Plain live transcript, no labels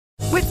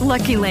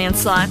Lucky Land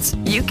Slots,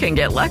 you can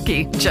get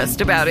lucky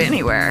just about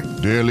anywhere.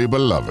 Dearly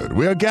beloved,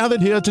 we are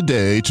gathered here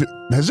today to...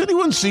 Has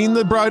anyone seen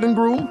the bride and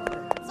groom?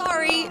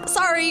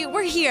 Sorry,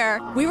 we're here.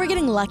 We were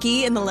getting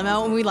lucky in the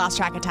limo and we lost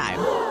track of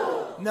time.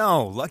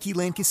 No, Lucky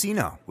Land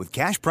Casino, with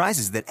cash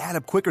prizes that add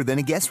up quicker than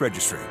a guest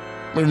registry.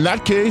 In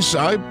that case,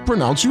 I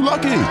pronounce you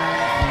lucky.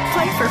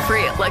 Play for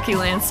free at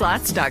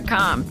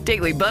LuckyLandSlots.com.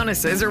 Daily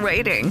bonuses are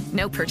waiting.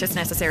 No purchase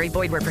necessary.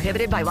 Void where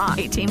prohibited by law.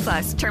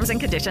 18+. Terms and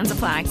conditions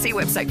apply. See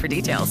website for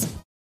details.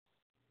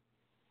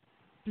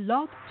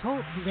 Blog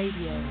Talk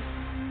Radio.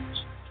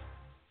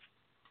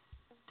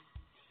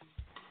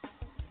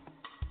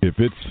 If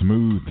it's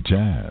smooth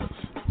jazz,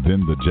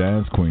 then the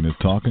Jazz Queen is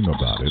talking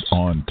about it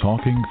on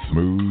Talking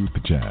Smooth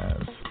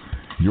Jazz.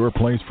 Your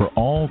place for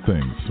all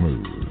things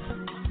smooth.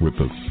 With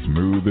the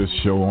smoothest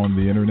show on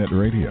the internet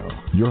radio.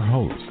 Your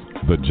host,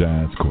 the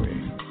Jazz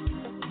Queen.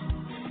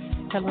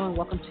 Hello and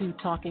welcome to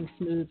Talking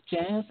Smooth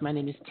Jazz. My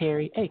name is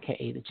Terry,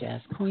 a.k.a. the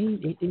Jazz Queen.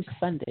 It is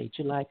Sunday,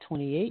 July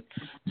 28,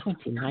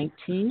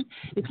 2019.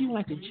 If you would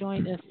like to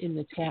join us in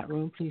the chat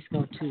room, please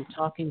go to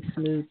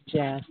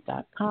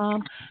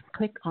TalkingSmoothJazz.com.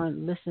 Click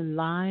on Listen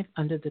Live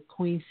under the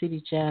Queen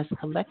City Jazz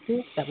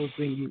Collective. That will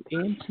bring you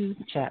into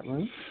the chat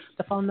room.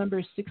 The phone number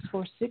is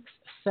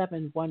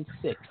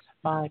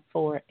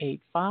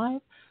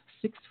 646-716-5485,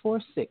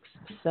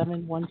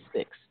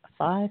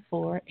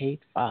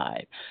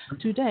 646-716-5485.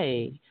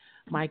 Today,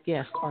 my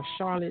guests are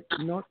Charlotte,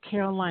 North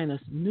Carolina's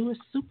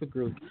newest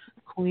supergroup,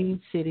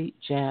 Queen City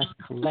Jazz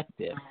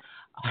Collective.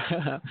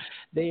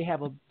 They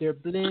have their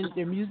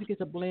music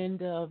is a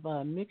blend of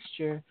a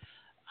mixture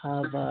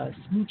of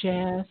smooth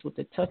jazz with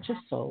a touch of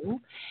soul,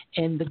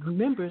 and the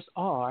members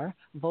are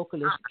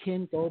vocalist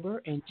Ken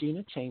Gober and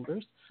Gena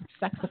Chambers,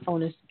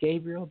 saxophonist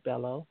Gabriel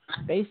Bello,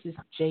 bassist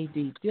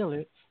JD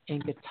Dillard,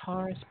 and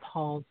guitarist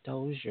Paul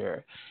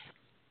Dozier.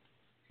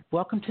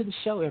 Welcome to the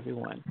show,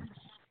 everyone.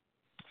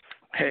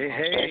 Hey,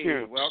 Thank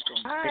you. Welcome.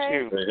 Hi.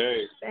 Thank you.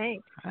 Hey.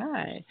 Thanks.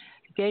 Hi.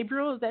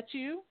 Gabriel, is that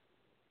you?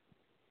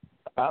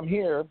 I'm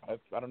here. I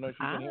don't know if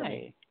you can hear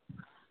me.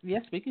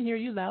 Yes, we can hear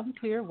you loud and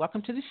clear.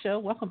 Welcome to the show.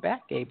 Welcome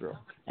back, Gabriel,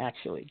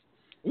 actually.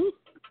 Ooh,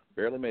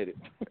 barely made it.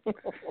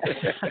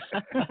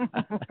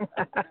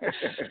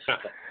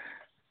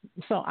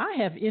 So I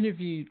have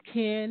interviewed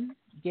Ken,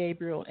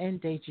 Gabriel,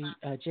 and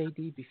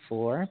JD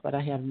before, but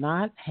I have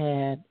not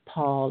had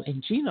Paul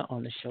and Gena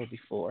on the show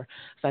before.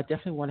 So I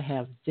definitely want to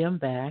have them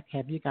back,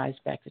 have you guys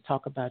back to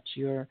talk about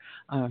your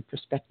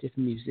perspective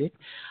music.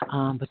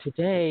 But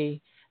today,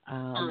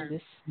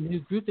 this new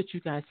group that you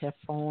guys have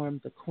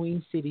formed, the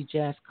Queen City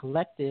Jazz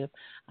Collective,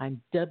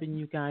 I'm dubbing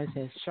you guys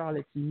as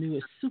Charlotte's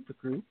newest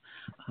supergroup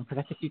because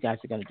I think you guys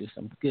are going to do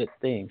some good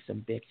things,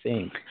 some big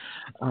things.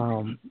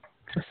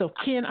 So,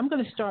 Ken, I'm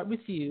going to start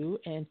with you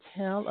and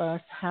tell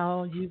us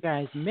how you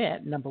guys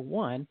met, number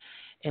one,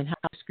 and how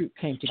this group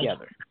came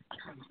together.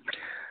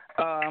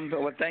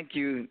 Well, thank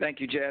you,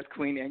 Jazz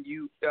Queen. And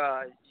you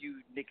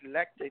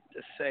neglected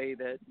to say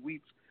that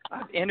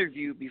I've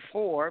interviewed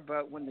before,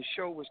 but when the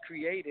show was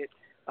created,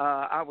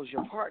 I was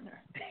your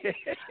partner.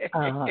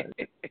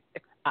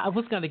 I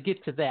was going to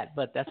get to that,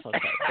 but that's okay.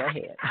 Go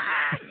ahead.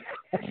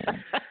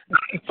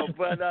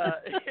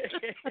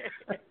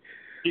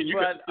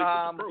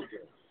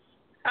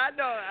 I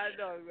know.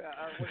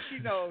 Well, she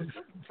knows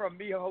from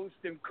me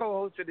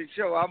co-hosting the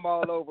show, I'm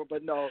all over.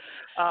 But no,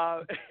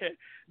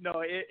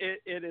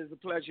 it is a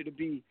pleasure to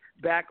be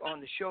back on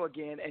the show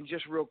again. And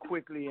just real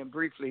quickly and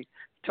briefly,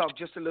 talk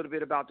just a little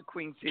bit about the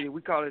Queen City.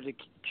 We call it the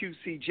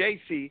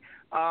QCJC.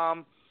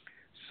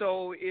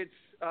 So it's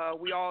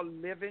we all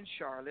live in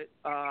Charlotte,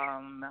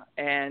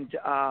 and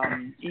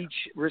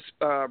each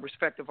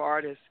respective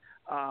artist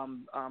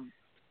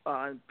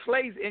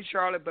plays in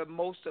Charlotte, but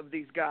most of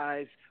these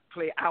guys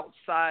play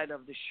outside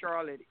of the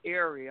Charlotte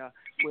area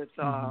with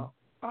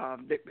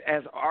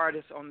as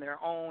artists on their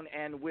own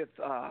and with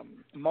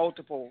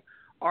multiple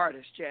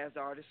artists, jazz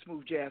artists,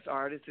 smooth jazz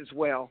artists as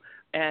well.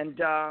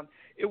 And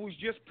it was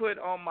just put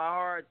on my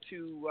heart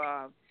to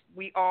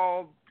we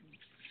all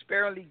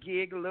sparingly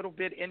gig a little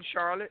bit in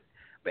Charlotte.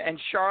 And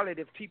Charlotte,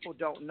 if people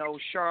don't know,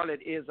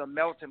 Charlotte is a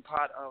melting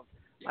pot of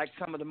like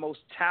some of the most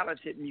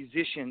talented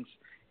musicians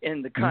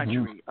in the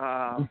country.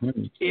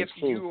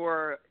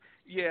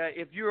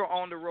 If you're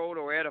on the road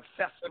or at a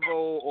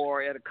festival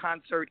or at a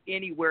concert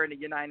anywhere in the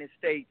United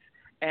States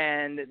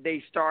and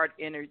they start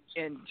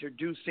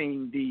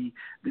introducing the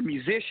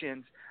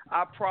musicians,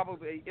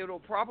 it'll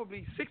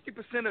probably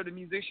 60% of the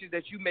musicians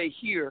that you may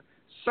hear,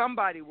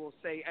 somebody will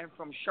say, I'm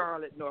from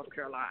Charlotte, North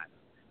Carolina.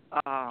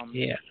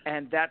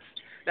 And that's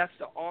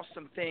the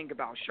awesome thing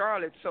about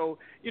Charlotte. So,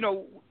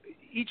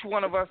 each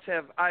one of us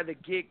have either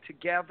gigged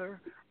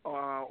together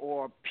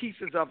or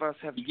pieces of us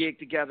have gigged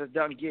together,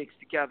 done gigs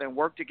together, and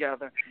worked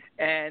together.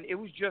 And it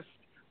was just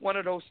one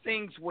of those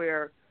things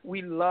where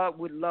we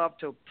would love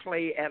to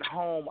play at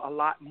home a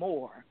lot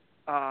more.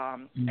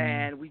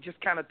 And we just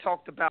kind of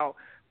talked about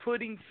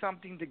putting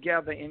something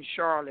together in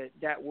Charlotte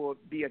that will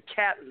be a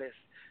catalyst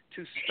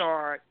to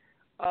start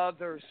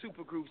other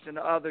supergroups and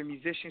other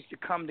musicians to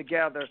come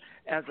together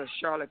as a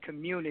Charlotte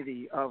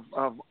community of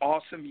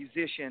awesome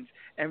musicians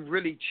and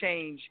really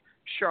change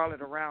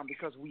Charlotte around,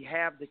 because we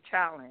have the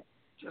talent,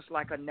 just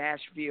like a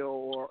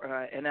Nashville or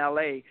an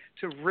LA,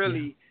 to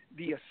really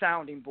be a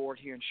sounding board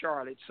here in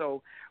Charlotte.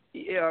 So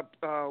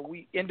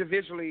we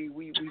individually,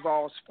 we've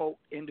all spoke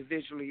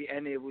individually,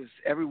 and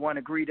everyone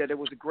agreed that it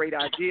was a great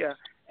idea.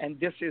 And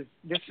this is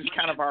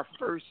kind of our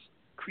first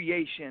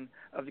creation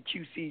of the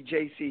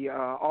QCJC,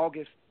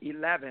 August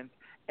 11th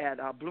at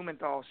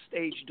Blumenthal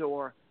Stage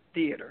Door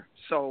Theater.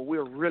 So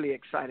we're really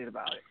excited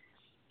about it.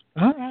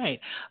 All right.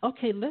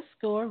 Okay, let's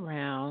go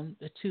around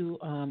to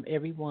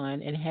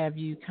everyone and have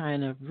you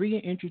kind of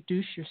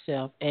reintroduce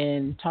yourself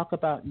and talk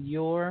about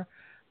your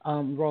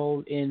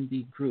role in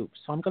the group.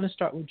 So I'm going to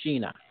start with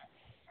Gena.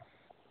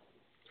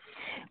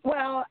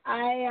 Well,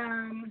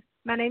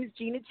 my name is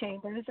Gena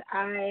Chambers.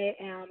 I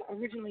am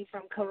originally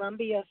from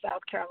Columbia,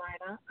 South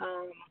Carolina.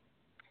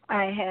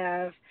 I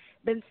have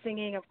been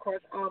singing, of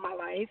course, all my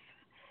life,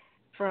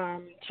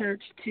 from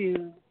church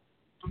to,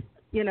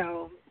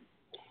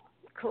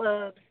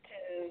 clubs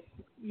to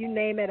you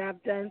name it.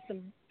 I've done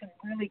some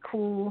really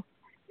cool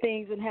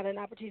things and had an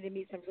opportunity to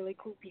meet some really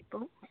cool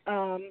people.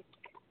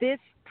 This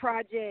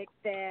project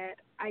that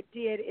I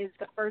did is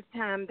the first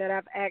time that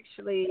I've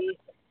actually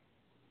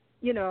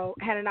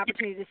had an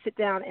opportunity to sit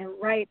down and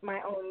write my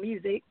own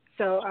music.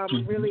 So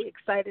I'm really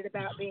excited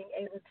about being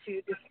able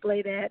to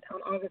display that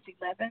on August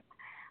 11th.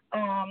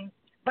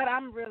 But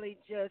I'm really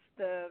just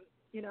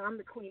I'm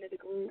the queen of the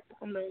group.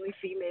 I'm the only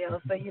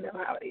female, so you know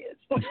how it is.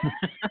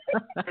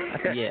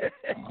 Yeah.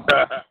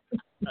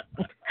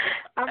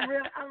 I'm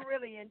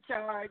really in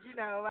charge.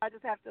 I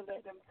just have to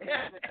let them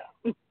figure it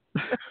out.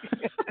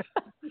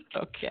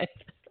 Okay.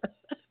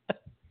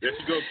 There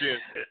she goes, Jen.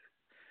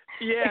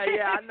 Yeah,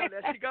 I know.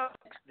 There she goes.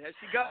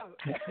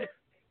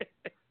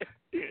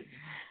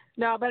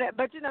 No, but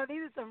these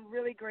are some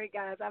really great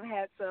guys. I've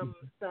had some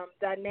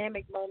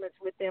dynamic moments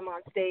with them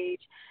on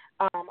stage,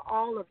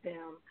 all of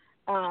them.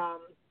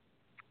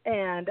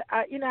 And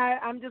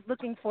I'm just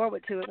looking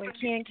forward to it. When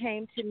Ken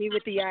came to me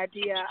with the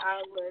idea,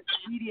 I was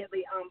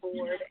immediately on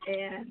board,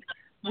 and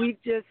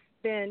we've just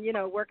been,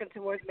 working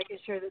towards making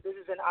sure that this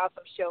is an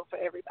awesome show for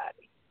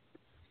everybody.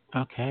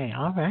 Okay,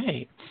 all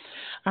right.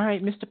 All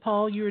right, Mr.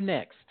 Paul, you're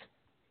next.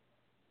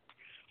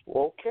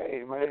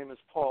 Okay, my name is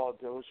Paul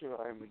Dozier.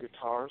 I'm the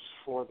guitarist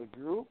for the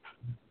group.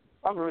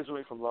 I'm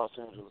originally from Los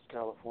Angeles,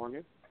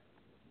 California,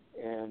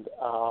 and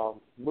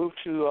moved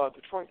to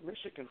Detroit,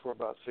 Michigan for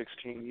about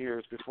 16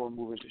 years before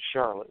moving to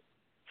Charlotte.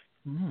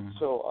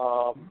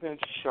 So I've been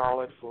to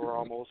Charlotte for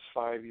almost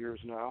 5 years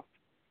now,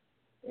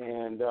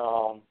 and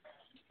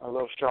I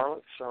love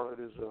Charlotte. Charlotte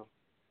is an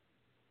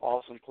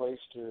awesome place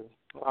to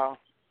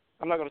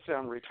I'm not going to say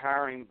I'm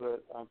retiring,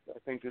 but I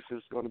think this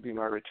is going to be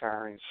my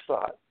retiring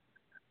spot.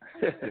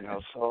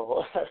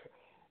 So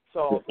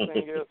the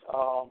thing is,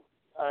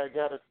 I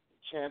got a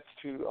chance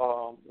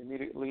to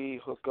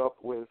immediately hook up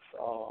with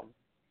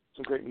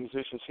some great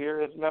musicians here.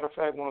 As a matter of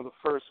fact, one of the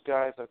first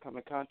guys I come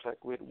in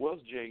contact with was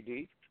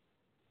JD,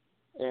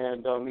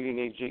 and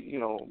meeting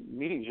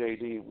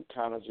JD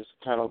kind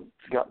of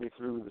got me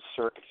through the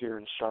circuit here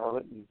in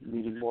Charlotte and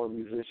meeting more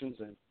musicians,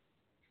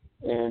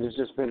 and it's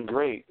just been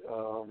great.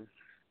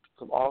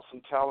 Some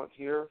awesome talent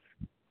here.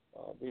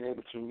 Being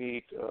able to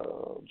meet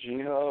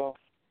Gena,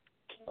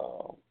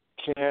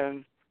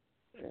 Ken,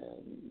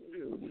 and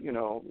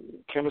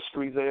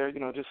chemistry there.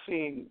 Just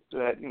seeing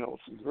that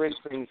some great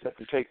things that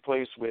can take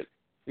place with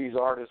these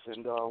artists.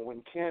 And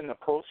when Ken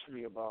approached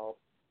me about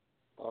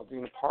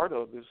being a part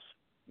of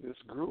this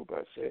group,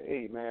 I said,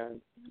 "Hey,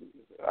 man,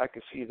 I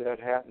can see that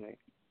happening.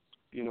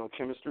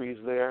 Chemistry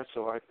is there,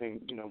 so I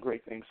think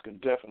great things can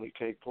definitely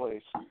take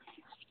place."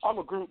 I'm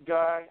a group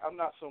guy. I'm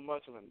not so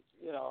much of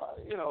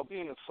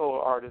being a solo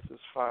artist is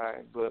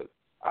fine, but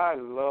I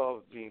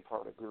love being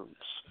part of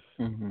groups.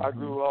 I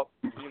grew up,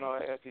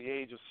 at the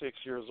age of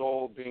 6 years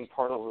old, being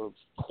part of a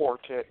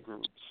quartet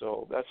group.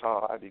 So that's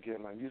how I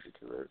began my music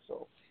career.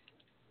 So,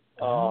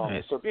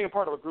 so being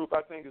part of a group,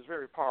 I think, is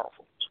very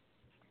powerful.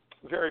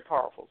 Very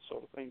powerful.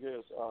 So the thing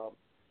is,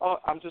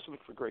 I'm just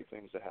looking for great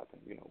things to happen,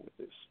 with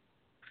this.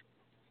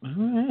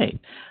 All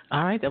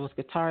right. That was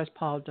guitarist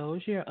Paul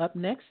Dozier. Up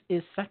next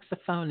is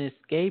saxophonist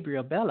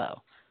Gabriel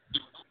Bello.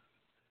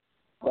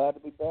 Glad to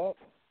be back.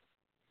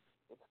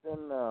 It's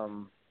been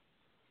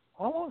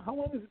how long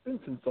has it been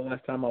since the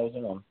last time I was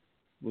on?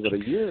 Was it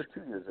a year or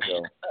 2 years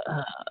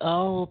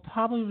ago?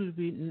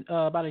 Probably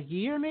about a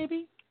year,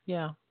 maybe.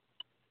 Yeah.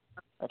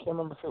 I can't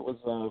remember if it was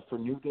for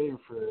New Day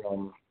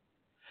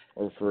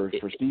or for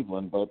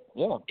Steveland, but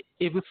yeah.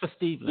 It was for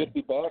Steveland. Good to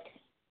be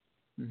back.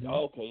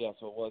 Oh, okay, yeah.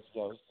 So it was.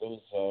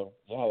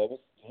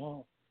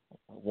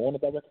 When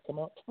did that record come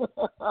out?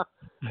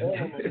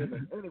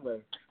 Anyway,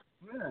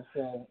 yeah.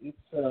 So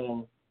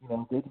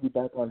it's great to be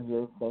back on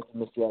here. Thank you,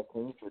 Miss Jazz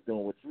Queen, for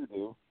doing what you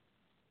do,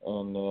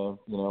 and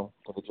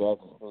for the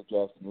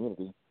jazz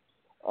community.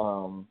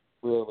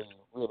 Really,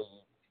 really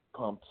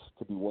pumped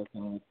to be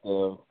working with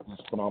this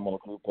phenomenal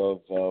group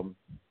of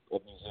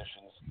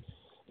musicians.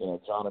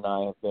 John and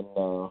I have been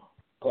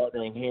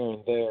partnering here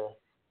and there,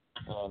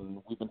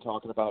 and we've been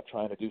talking about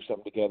trying to do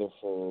something together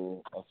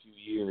for a few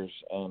years.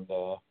 And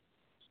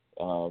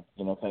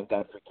thank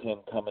God for Ken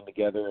coming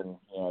together. And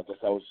I guess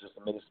I was just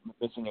a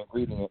missing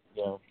ingredient.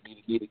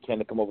 Needed Ken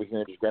to come over here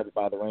and just grab it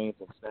by the reins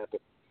and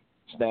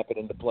snap it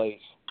into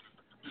place.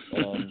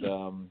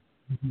 And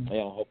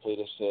hopefully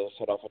this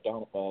set off a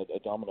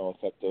domino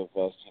effect of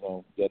us,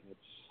 getting.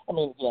 I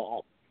mean,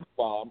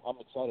 while I'm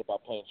excited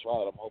about playing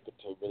Charlotte, I'm hoping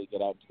to really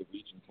get out into the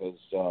region because,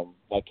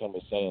 like Ken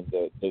was saying,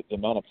 the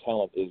amount of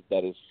talent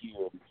that is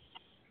here,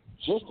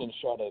 just in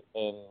Charlotte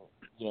and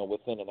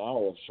within an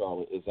hour of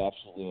Charlotte is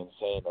absolutely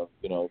insane. Of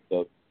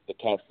the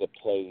cats that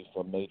play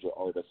for major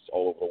artists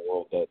all over the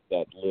world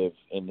that live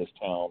in this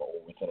town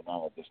or within an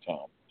hour of this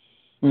town.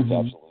 It's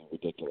absolutely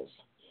ridiculous.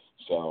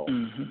 So,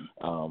 and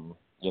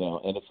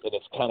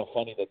it's kind of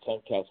funny that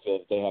some cats feel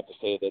that they have to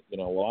say that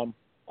I'm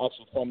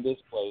actually from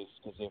this place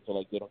because they feel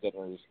like they don't get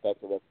any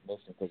respect or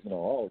recognition because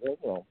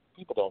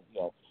people don't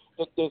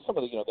there's some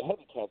of the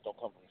heavy cats don't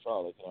come from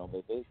Charlotte.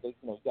 They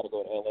you got to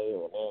go to LA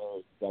or Atlanta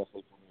or you got to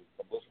stay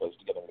from this place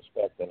to get them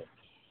respect, and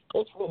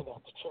it's really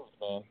not the truth,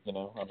 man.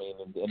 I mean,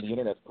 and the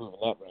internet's proven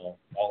that wrong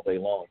all day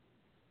long.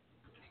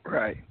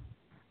 Right.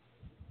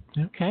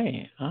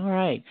 Okay. All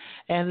right.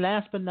 And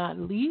last but not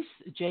least,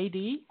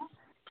 JD.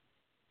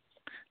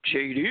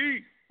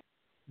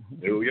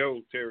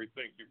 Yo, Terry,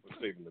 thank you for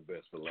saving the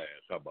best for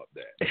last. How about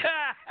that?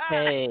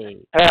 Hey,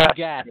 you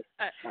got it.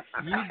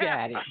 You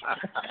got it.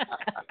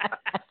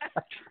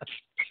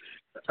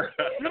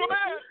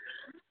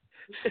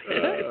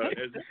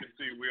 As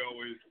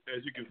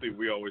you can see,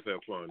 we always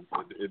have fun.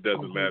 It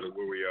doesn't matter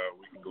where we are.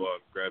 We can go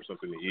out, grab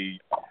something to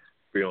eat,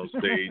 be on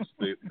stage.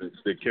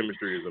 The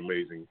chemistry is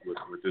amazing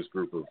with this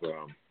group of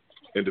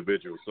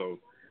individuals. So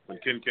when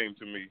Ken came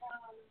to me,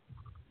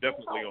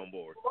 definitely on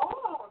board.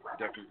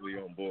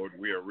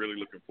 We are really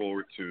looking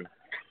forward to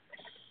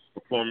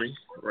performing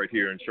right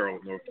here in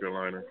Charlotte, North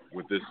Carolina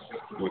with this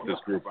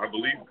group. I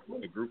believe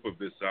a group of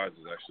this size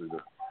is actually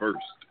the first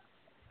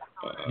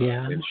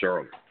in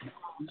Charlotte.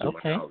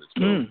 Okay.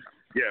 So,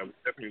 yeah,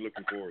 we're definitely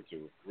looking forward to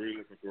it. Really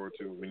looking forward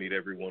to it. We need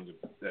everyone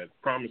that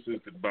promises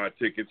to buy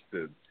tickets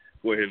to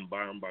go ahead and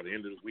buy them by the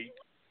end of the week.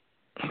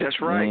 That's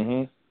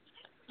right.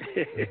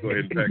 Go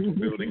ahead and pack the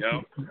building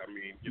out. I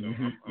mean,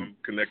 I'm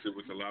connected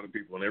with a lot of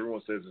people, and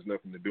everyone says there's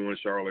nothing to do in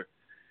Charlotte,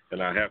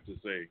 and I have to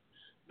say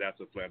that's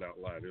a flat-out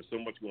lie. There's so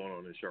much going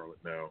on in Charlotte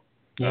now.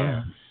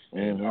 Yeah.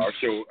 And our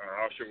show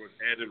is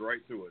added right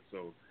to it.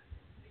 So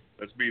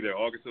let's be there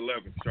August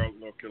 11th, Charlotte,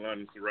 North Carolina,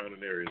 and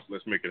surrounding areas.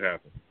 Let's make it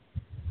happen.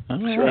 All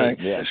That's right. right.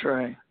 Yeah. That's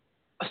right.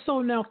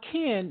 So now,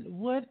 Ken,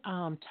 what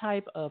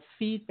type of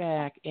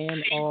feedback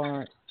and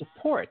or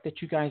support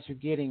that you guys are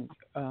getting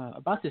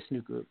about this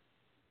new group?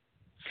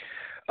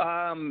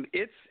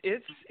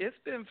 It's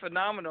been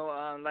phenomenal.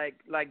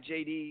 Like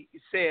JD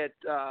said,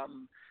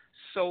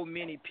 so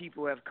many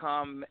people have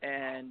come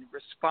and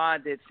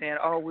responded saying,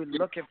 "Oh, we're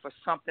looking for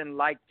something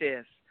like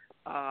this,"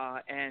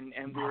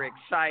 and we're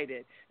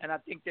excited. And I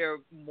think they're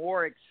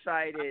more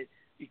excited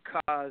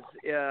because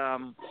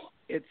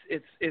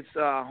it's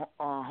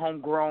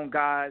homegrown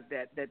guys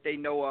that they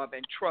know of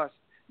and trust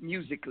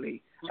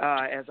musically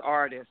as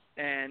artists.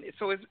 And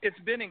so it's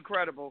been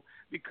incredible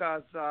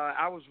because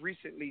I was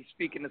recently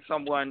speaking to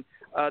someone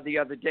the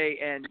other day,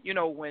 and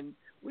when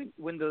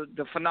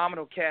the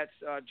phenomenal cats,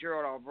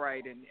 Gerald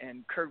Albright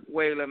and Kurt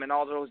Whalum and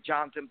all those,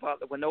 Jonathan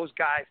Butler, when those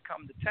guys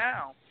come to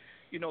town,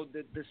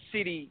 the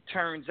city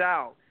turns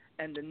out,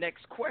 and the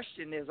next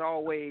question is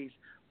always,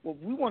 well,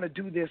 we want to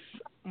do this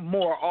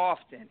more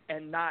often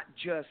and not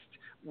just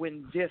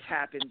when this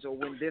happens or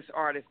when this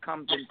artist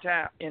comes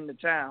in the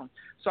town.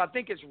 So I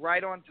think it's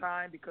right on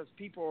time because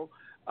people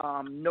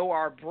know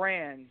our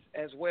brands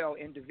as well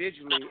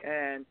individually,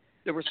 and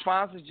the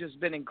response has just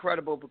been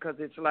incredible because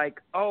it's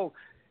like, oh,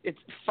 it's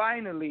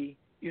finally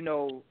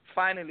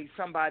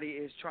somebody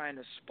is trying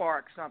to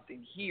spark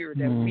something here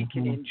that we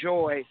can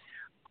enjoy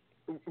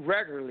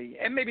regularly,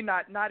 and maybe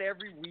not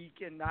every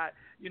week and not,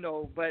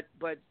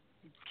 but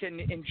can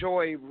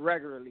enjoy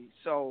regularly.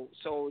 So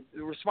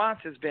the response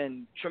has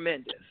been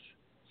tremendous.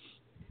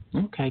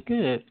 Okay,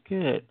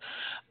 good.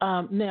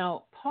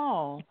 Now,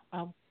 Paul,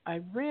 I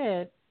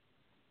read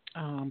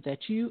that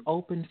you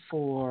opened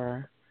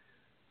for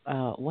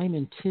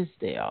Wayman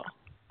Tisdale.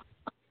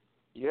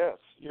 Yes,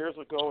 years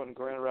ago in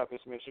Grand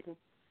Rapids, Michigan.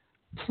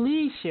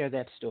 Please share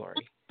that story.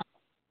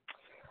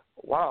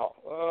 Wow.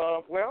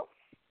 Well,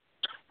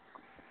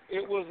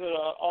 it was an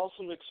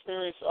awesome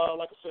experience.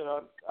 Like I said,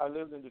 I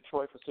lived in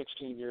Detroit for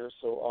 16 years,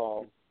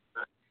 so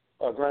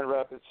Grand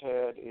Rapids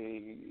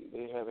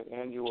they have an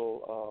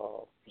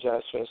annual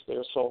jazz fest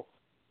there. So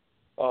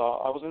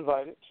I was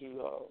invited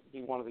to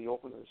be one of the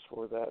openers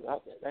for that.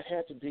 That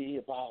had to be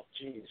about,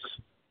 say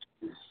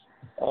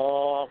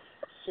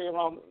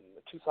around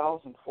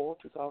 2004,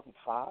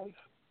 2005.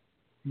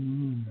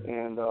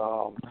 And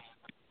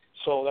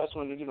so that's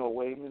when,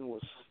 Wayman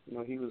was,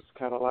 he was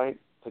kind of like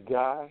the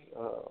guy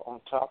on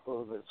top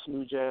of the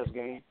smooth jazz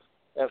game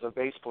as a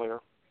bass player.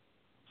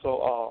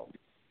 So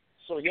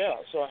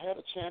so I had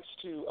a chance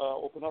to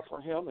open up for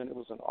him, and it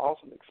was an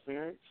awesome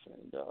experience,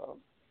 and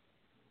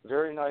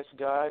very nice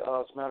guy.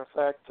 As a matter of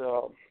fact,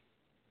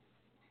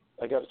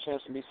 I got a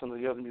chance to meet some of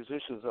the other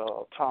musicians.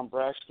 Tom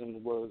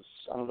Braxton was,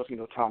 I don't know if you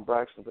know Tom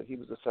Braxton, but he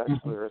was a sax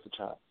player at the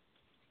time.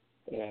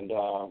 And,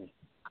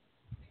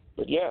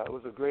 but yeah, it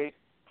was a great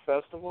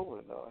festival,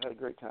 and I had a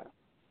great time.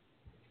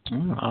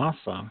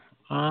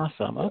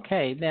 Awesome.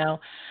 Okay, now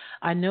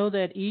I know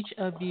that each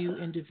of you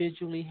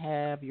individually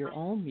have your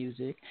own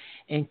music,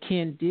 and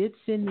Ken did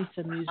send me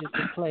some music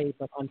to play,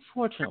 but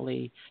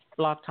unfortunately,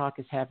 Blog Talk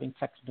is having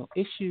technical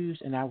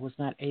issues, and I was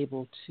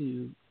able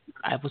to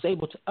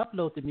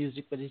upload the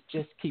music, but it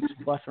just keeps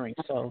buffering,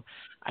 so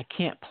I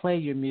can't play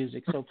your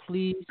music. So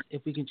please,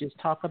 if we can just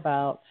talk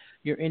about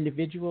your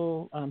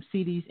individual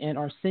CDs and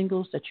our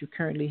singles that you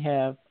currently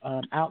have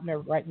out there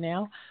right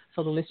now,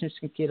 so the listeners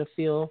can get a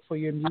feel for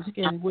your music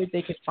and where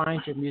they can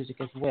find your music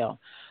as well.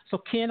 So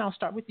Ken, I'll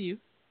start with you.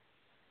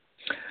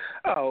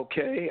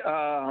 Okay.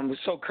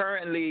 So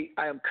currently,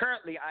 I'm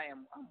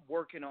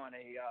working on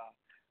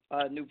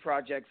a new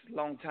project,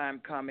 long time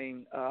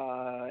coming,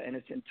 and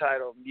it's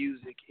entitled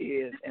 "Music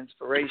is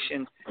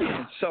Inspiration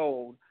and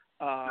Soul."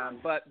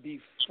 But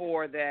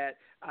before that,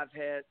 I've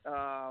had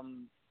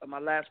my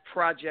last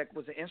project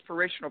was an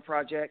inspirational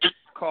project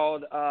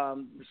called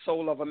 "The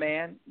Soul of a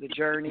Man: The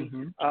Journey,"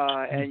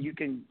 and you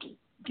can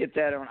get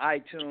that on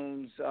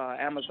iTunes,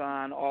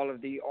 Amazon, all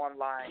of the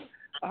online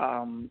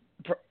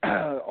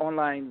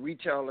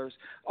retailers.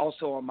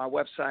 Also on my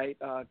website,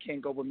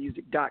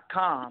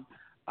 KenGoberMusic.com.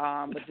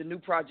 But the new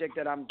project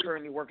that I'm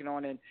currently working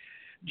on, and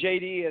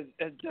JD has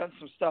done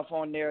some stuff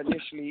on there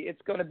initially,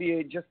 it's going to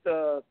be just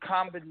a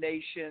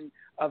combination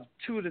of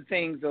two of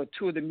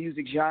the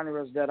music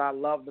genres that I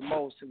love the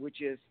most,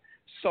 which is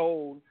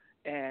soul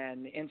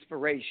and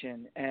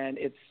inspiration. And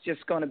it's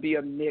just going to be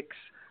a mix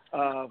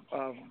of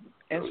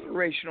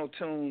inspirational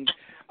tunes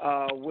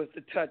with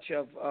the touch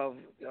of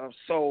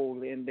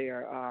soul in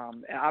there.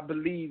 I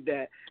believe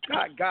that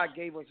God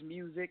gave us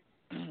music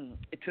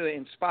to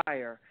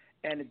inspire,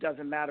 and it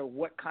doesn't matter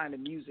what kind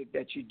of music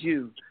that you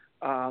do.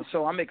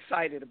 So I'm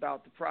excited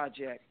about the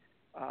project,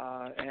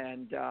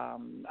 and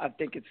I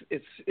think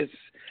it's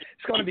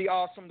going to be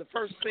awesome. The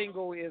first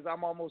single is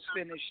I'm almost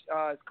finished.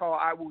 It's called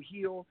 "I Will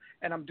Heal,"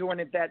 and I'm doing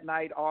it that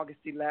night,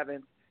 August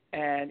 11th,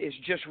 and it's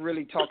just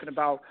really talking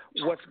about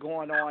what's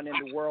going on in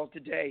the world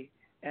today.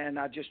 And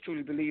I just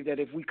truly believe that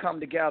if we come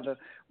together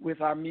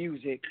with our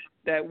music,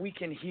 that we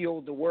can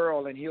heal the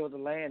world and heal the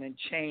land and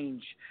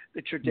change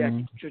the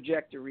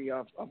trajectory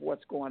of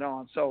what's going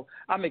on. So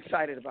I'm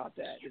excited about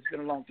that. It's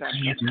been a long time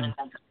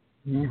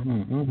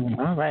coming.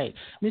 All right.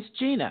 Miss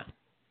Gena.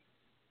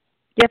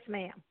 Yes,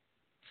 ma'am.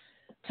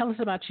 Tell us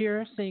about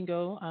your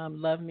single,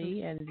 Love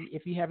Me, and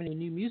if you have any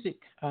new music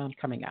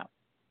coming out.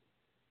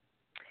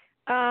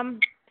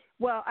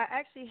 Well, I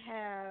actually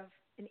have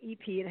an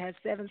EP. It has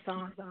 7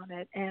 songs on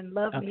it, and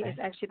Love Me is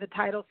actually the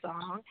title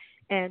song.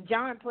 And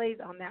John plays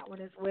on that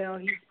one as well.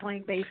 He's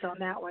playing bass on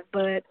that one.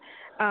 But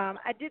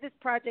I did this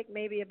project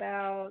maybe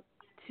about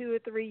 2 or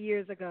 3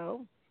 years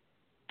ago,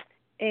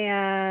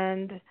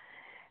 and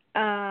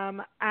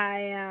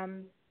I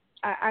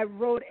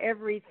wrote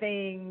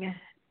everything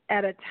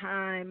at a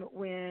time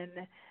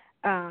when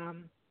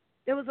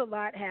there was a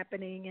lot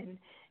happening, and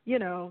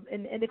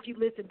and if you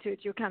listen to it,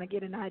 you'll kind of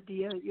get an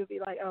idea. You'll be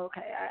like, oh,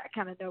 okay, I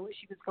kind of know what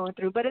she was going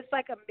through. But it's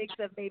like a mix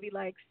of maybe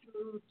like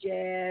smooth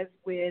jazz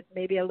with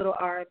maybe a little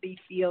R&B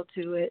feel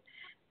to it.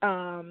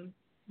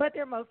 But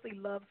they're mostly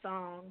love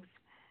songs.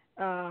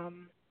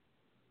 And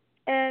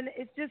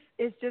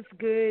it's just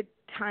good,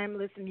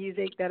 timeless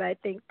music that I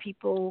think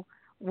people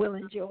will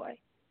enjoy,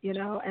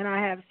 and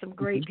I have some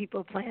great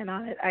people playing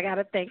on it. I got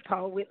to thank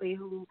Paul Whitley,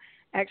 who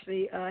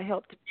actually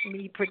helped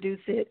me produce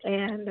it,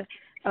 and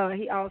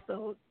he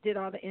also did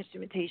all the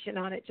instrumentation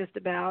on it, just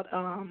about.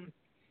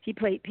 He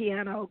played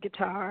piano,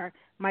 guitar.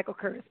 Michael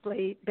Curtis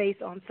played bass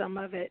on some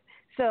of it.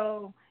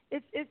 So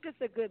it's just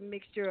a good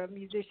mixture of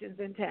musicians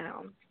in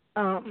town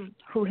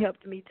who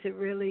helped me to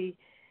really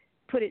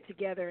put it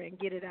together and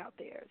get it out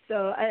there.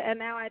 So and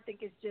now I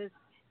think it's just,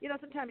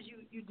 sometimes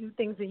you do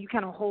things and you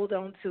kind of hold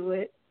on to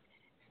it,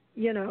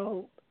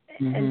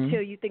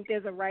 until you think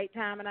there's a right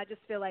time. And I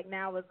just feel like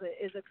now is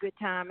a good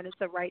time, and it's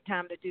the right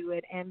time to do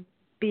it. And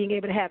being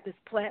able to have this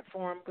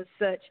platform with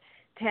such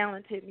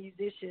talented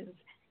musicians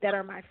that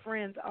are my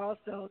friends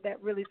also, that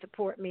really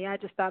support me, I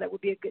just thought it would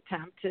be a good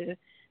time to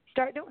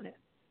start doing it.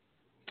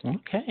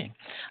 Okay.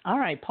 All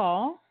right,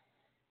 Paul?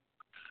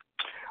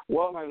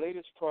 Well, my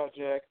latest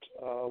project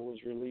was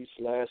released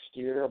last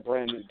year, A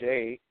Brand New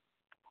Day,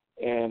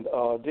 and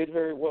did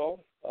very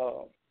well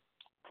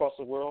across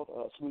the world.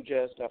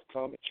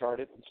 Smoothjazz.com, it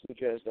charted on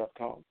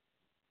smoothjazz.com.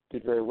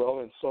 Did very well.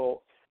 And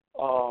so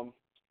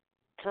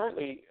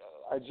currently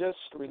I just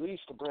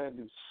released a brand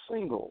new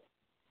single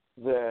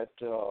that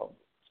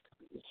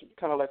it's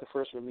kind of like the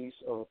first release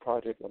of a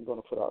project I'm going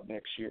to put out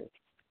next year,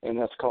 and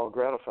that's called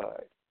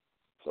Gratified.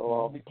 So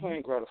I'll be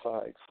playing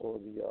Gratified for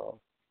the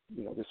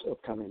this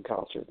upcoming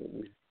concert that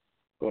we're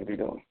going to be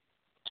doing.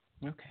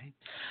 Okay.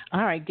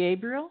 All right,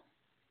 Gabriel?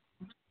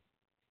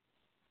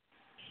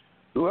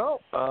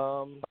 Well, I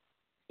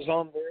was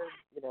on there,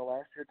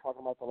 last year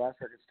talking about the last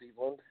record,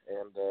 Steveland,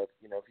 and if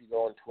you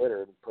go on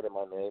Twitter and put in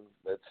my name,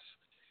 that's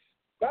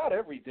about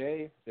every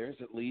day. There's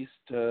at least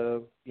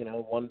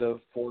 1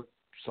 to 4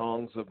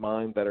 songs of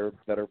mine that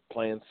are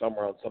playing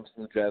somewhere on some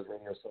smooth jazz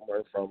radio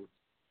somewhere from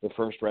the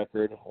first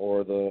record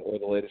or the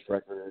latest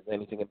record or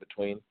anything in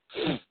between.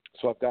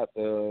 So I've got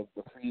the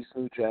 3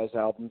 smooth jazz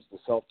albums, the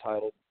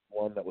self-titled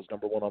one that was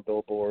 #1 on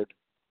Billboard,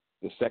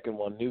 the second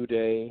one, New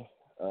Day,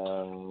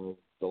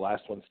 the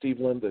last one,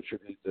 Steveland, a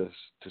tribute to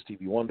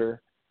Stevie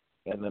Wonder,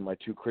 and then my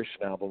 2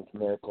 Christian albums,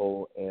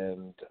 Miracle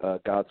and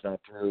God's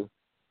Not Through.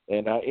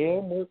 And I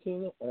am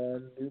working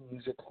on new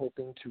music,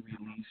 hoping to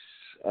release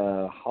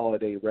a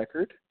holiday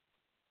record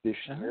this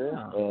year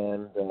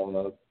and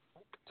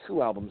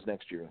 2 albums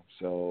next year.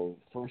 So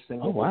first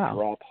single will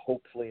drop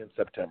hopefully in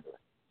September.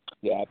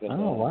 Yeah, I've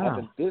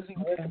been busy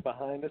working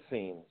behind the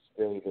scenes.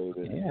 Very, very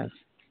busy.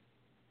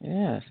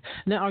 Yes.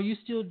 Now, are you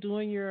still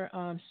doing your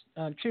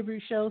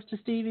tribute shows to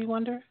Stevie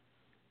Wonder?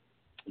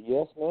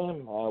 Yes,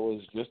 ma'am. I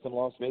was just in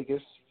Las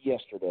Vegas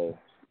yesterday.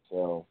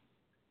 So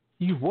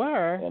you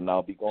were, and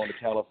I'll be going to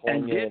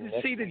California. And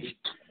didn't see the jazz.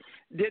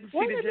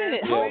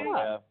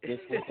 Yeah. This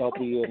week I'll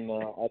be in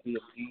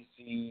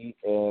DC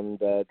and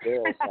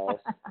Daryl's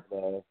house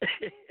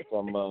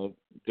from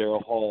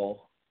Daryl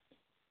Hall.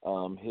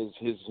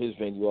 His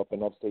venue up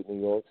in upstate New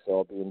York. So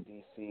I'll be in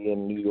DC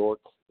and New York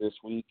this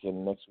week,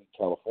 and next week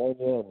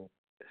California, and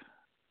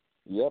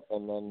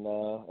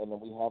then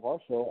we have our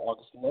show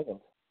August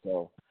 11th.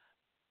 So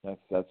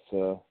that's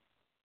a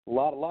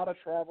lot of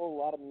travel, a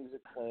lot of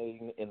music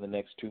playing in the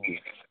next 2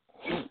 weeks.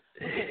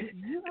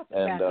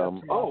 And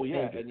for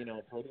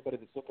anybody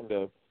that's looking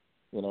to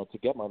to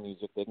get my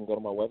music, they can go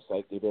to my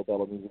website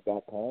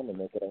GabrielBelloMusic.com, and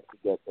they can actually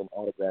get an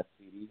autographed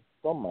CD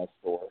from my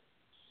store.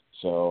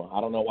 So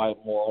I don't know why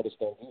more artists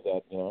don't do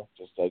that,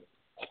 just like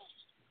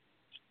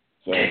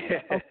so.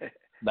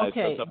 Nice,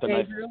 something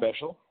nice and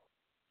special.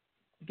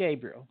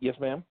 Gabriel. Yes,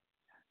 ma'am.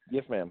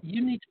 Yes, ma'am.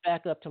 You need to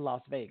back up to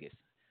Las Vegas.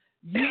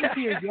 You were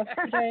here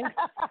yesterday.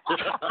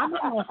 I'm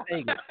in Las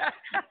Vegas.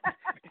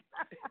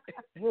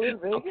 You're in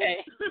Vegas?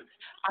 Okay.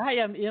 I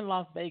am in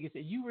Las Vegas.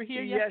 And you were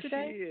here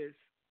yesterday? Yes, she is.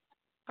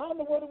 How in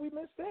the world did we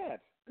miss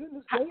that?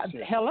 Goodness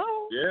gracious.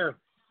 Hello? Yeah.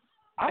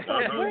 I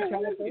thought you were in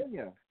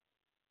California.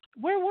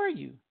 Where were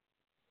you?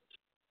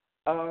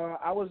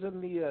 I was in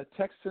the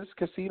Texas Station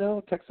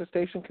Casino. Texas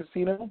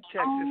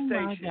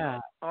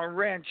Station on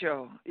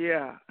Rancho.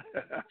 Yeah.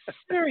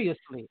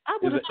 Seriously, I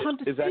would have come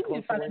to see you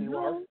if I didn't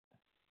know.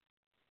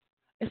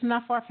 It's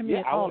not far from me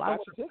at all. I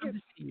would have come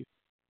to see you.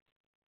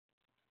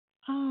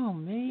 Oh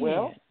man.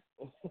 Well,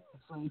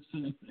 you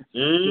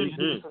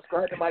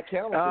subscribe to my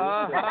calendar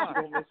so you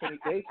don't miss any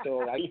dates,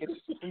 so I get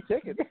free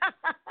tickets.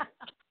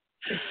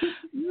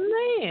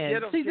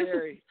 Man, see,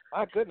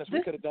 my goodness,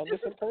 we could have done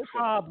this in person.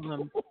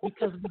 Problem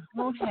because we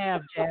don't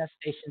have jazz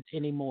stations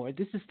anymore.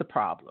 This is the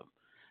problem.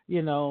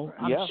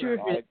 I'm sure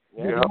if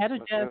we had a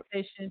jazz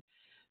station,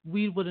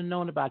 we would have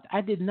known about it.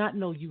 I did not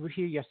know you were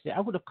here yesterday.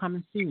 I would have come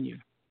and seen you.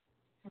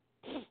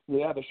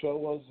 Yeah, the show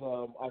was.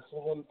 I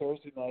flew in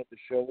Thursday night. The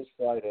show was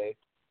Friday,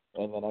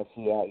 and then I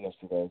flew out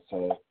yesterday.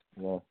 So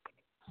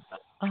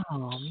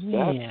Oh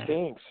man, that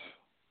stinks.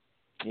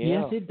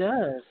 Yeah. Yes, it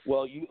does.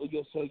 Well,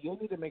 you'll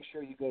need to make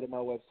sure you go to my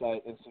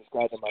website and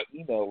subscribe to my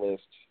email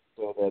list,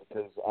 so that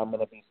because I'm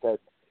going to start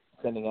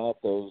sending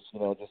out those,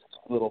 just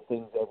little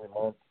things every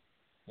month,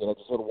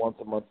 just little once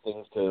a month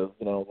things to,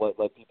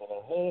 let people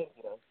know, hey,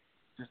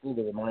 just need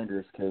the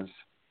reminders because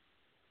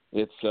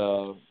it's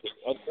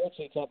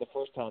unfortunately it's not the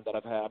first time that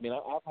I've had. I mean,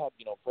 I've had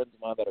friends of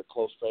mine that are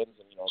close friends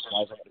and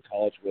guys I went to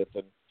college with,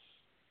 and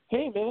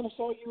hey man, I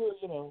saw you were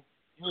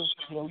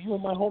you were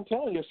in my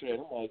hometown yesterday.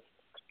 And I'm like,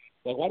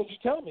 why did you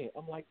tell me?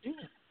 I'm like, dude,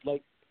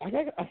 I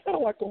got a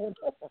lot going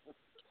on.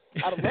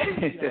 I'd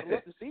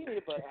love to see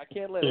you, but I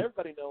can't let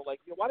everybody know. Why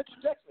did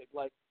you text me?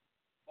 I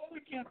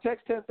can't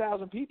text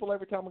 10,000 people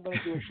every time I'm going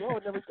to do a show. I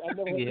never had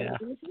to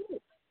do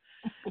it.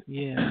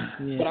 Yeah.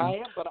 But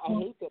I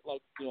hate that,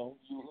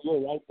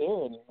 you're right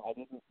there, and I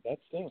didn't. That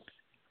stinks.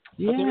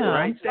 Yeah,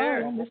 right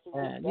there. Yes,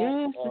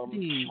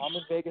 indeed. I'm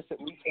in Vegas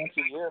at least once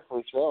a year for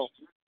a show.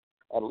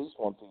 At least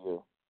once a year.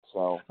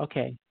 So.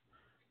 Okay.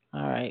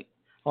 All right.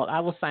 Well,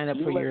 I will sign up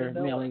for your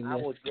mailing list. I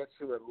will get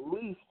you at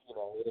least,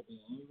 it'll be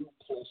you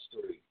plus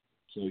 3.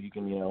 So you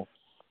can,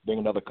 bring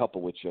another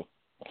couple with you.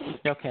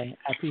 Okay.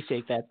 I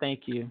appreciate that.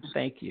 Thank you.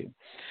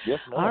 Yes,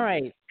 ma'am. All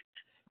right.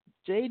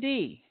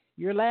 JD,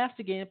 you're last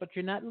again, but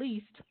you're not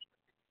least.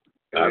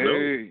 I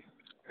know.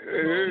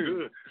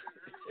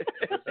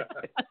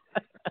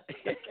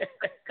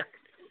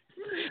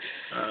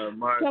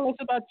 Tell us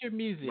about your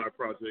music.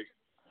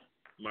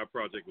 My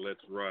project, Let's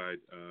Ride,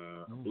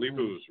 I believe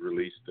it was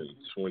released in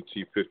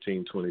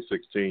 2015,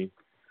 2016.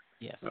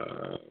 Yes.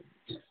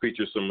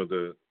 Features some of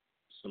the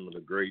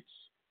greats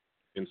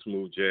in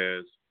smooth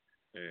jazz,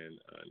 and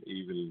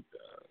even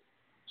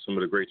some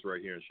of the greats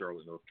right here in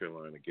Charlotte, North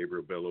Carolina.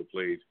 Gabriel Bello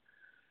played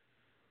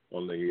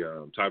on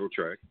the title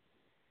track,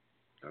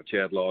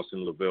 Chad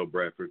Lawson, Lavelle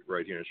Bradford,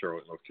 right here in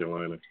Charlotte, North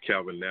Carolina.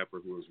 Calvin Napper,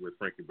 who was with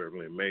Frankie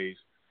Beverly and Mays,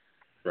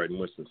 right in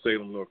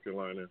Winston-Salem, North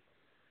Carolina.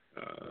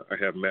 I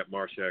have Matt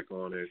Marshak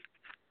on it,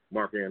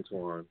 Mark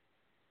Antoine.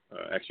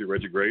 Actually,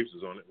 Reggie Graves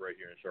is on it right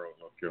here in Charlotte,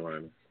 North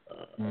Carolina.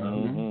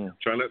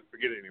 Trying not to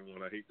forget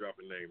anyone. I hate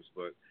dropping names,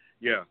 but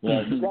yeah.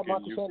 Yeah, you got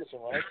Marcus Anderson,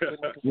 right?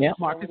 Yeah,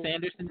 Marcus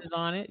Anderson is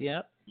on it.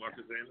 Yep.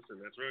 Marcus Anderson,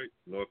 that's right,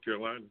 North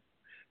Carolina.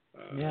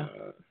 Yeah.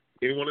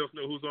 Anyone else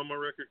know who's on my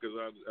record? Because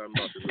I'm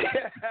not the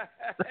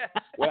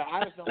Well, I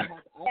had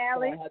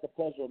the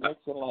pleasure of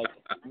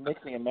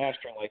mixing and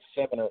mastering like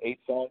 7 or 8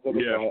 songs of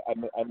it. Yeah. So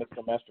I mixed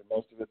and mastered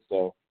most of it.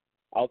 So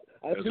I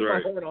do my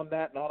horn on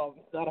that, not on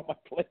my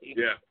plate.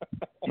 Yeah.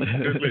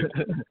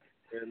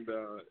 And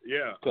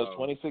because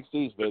 26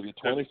 East, baby,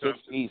 26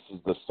 East is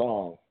the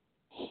song.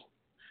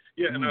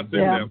 Yeah, and I said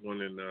that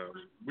one, and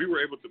we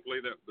were able to play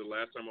that the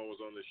last time I was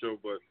on the show.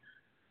 But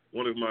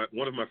one of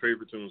my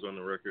favorite tunes on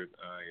the record,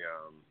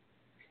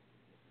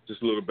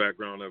 just a little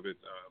background of it.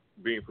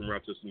 Being from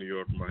Rochester, New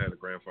York, I had a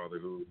grandfather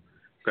who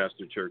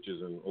pastored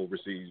churches and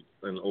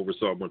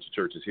oversaw a bunch of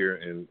churches here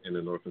in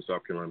the North and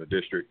South Carolina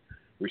district.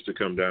 We used to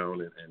come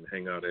down and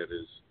hang out at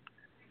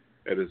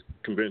his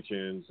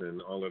conventions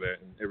and all of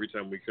that. And every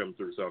time we come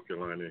through South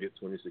Carolina, hit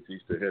 26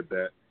 East to head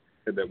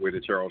that way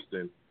to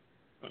Charleston.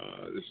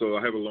 So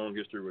I have a long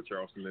history with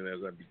Charleston, and as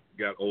I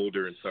got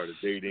older and started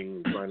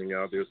dating and finding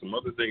out there's some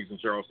other things in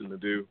Charleston to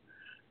do,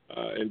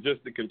 and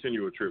just the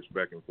continual trips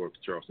back and forth to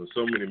Charleston,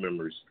 so many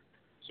memories.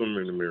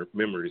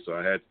 So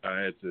I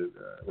had to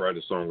write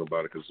a song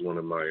about it because it's one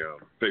of my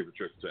favorite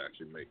trips to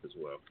actually make as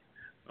well.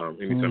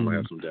 Anytime I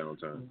have some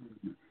downtime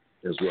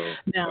as well,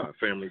 now,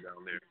 family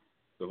down there,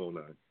 the whole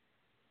nine.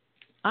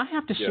 I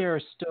have to share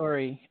a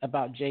story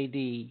about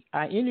JD.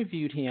 I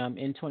interviewed him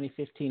in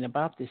 2015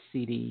 about this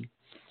CD,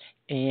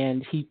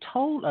 and he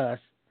told us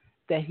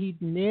that he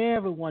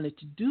never wanted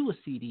to do a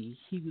CD.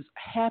 He was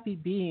happy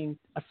being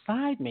a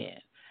sideman.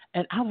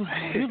 And I was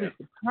really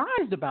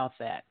surprised about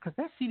that because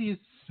that CD is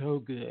so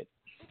good.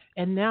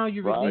 And now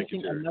you're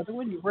releasing another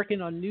one? You're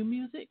working on new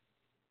music?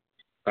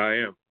 I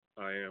am.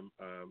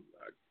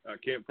 I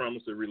can't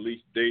promise a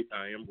release date.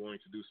 I am going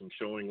to do some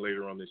showing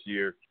later on this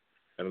year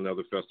at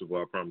another festival.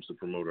 I promised the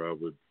promoter I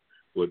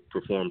would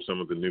perform some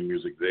of the new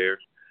music there.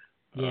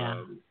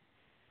 Yeah.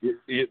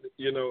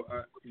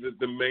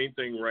 The main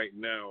thing right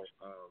now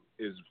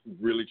is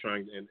really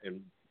trying, and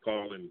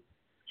Paul and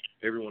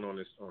everyone on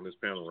this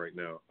panel right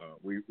now,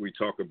 we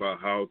talk about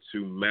how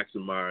to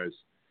maximize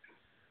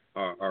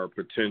our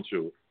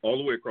potential all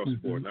the way across the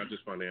board, not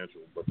just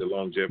financial, but the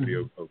longevity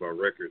of our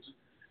records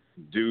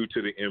due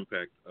to the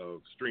impact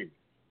of streaming.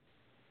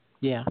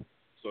 Yeah.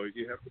 So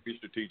you have to be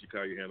strategic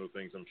how you handle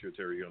things. I'm sure,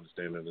 Terry, you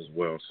understand that as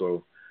well.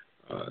 So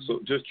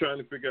just trying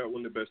to figure out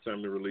when the best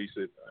time to release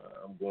it.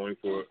 I'm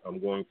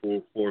going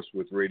full force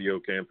with radio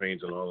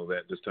campaigns and all of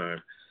that this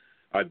time.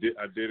 I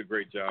did a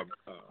great job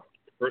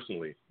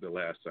personally the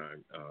last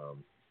time.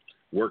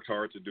 Worked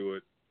hard to do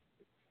it.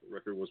 The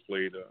record was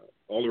played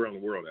all around the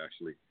world,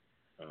 actually.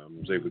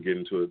 Was able to get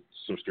into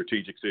some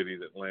strategic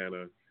cities,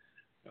 Atlanta,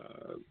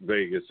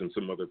 Vegas, and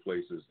some other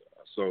places.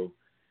 So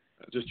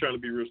just trying to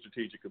be real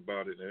strategic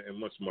about it and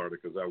much smarter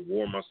because I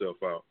wore myself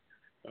out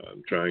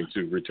trying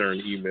to return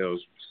emails.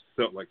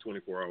 Felt like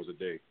 24 hours a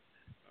day,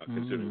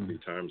 considering the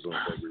time zones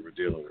that we were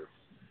dealing with.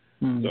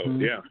 So,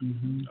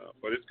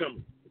 but it's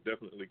coming. It's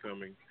definitely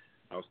coming.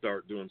 I'll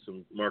start doing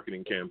some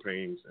marketing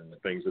campaigns and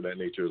things of that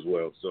nature as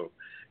well. So,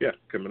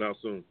 coming out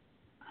soon.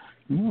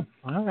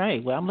 All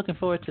right. Well, I'm looking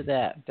forward to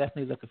that.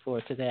 Definitely looking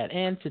forward to that.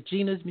 And to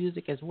Gena's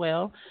music as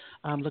well.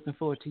 I'm looking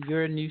forward to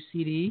your new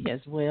CD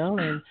as well.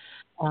 And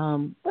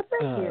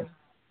thank you.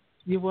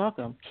 You're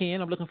welcome. Ken,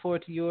 I'm looking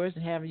forward to yours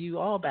and having you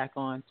all back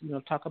on,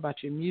 talk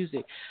about your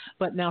music.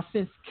 But now,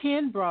 since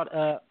Ken brought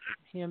up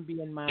him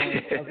being my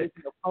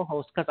original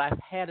co-host, because I've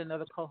had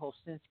another co-host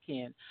since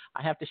Ken,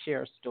 I have to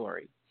share a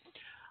story.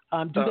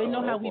 Do they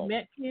know how we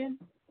met, Ken?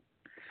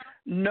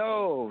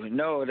 No,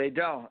 they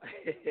don't.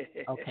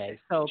 Okay,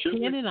 so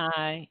Ken and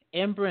I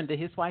and Brenda,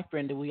 his wife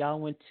Brenda, we all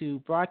went to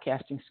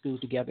broadcasting school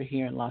together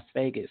here in Las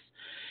Vegas.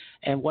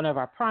 And one of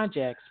our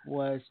projects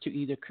was to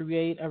either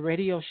create a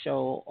radio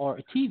show or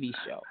a TV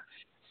show.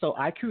 So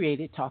I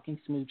created Talking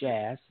Smooth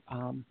Jazz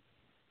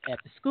at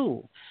the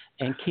school,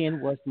 and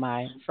Ken was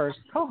my first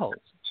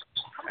co-host.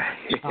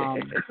 This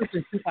was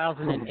in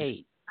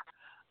 2008.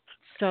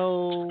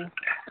 So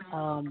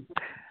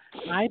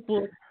I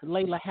booked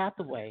Layla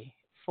Hathaway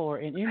for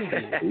an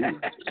interview.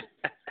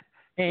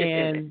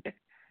 And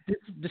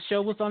the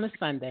show was on a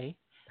Sunday,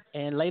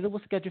 and Layla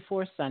was scheduled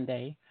for a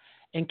Sunday.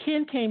 And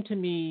Ken came to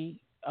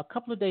me a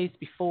couple of days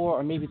before,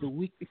 or maybe the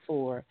week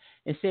before,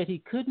 and said he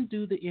couldn't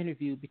do the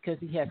interview because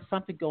he had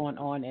something going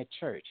on at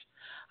church.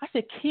 I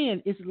said,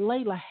 Ken, it's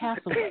Layla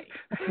Hathaway.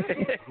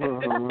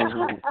 Come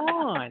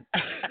on.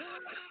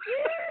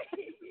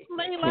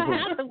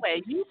 Layla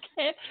Hathaway, you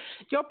can't.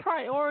 Your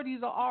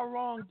priorities are all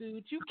wrong,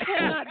 dude. You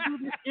cannot do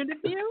this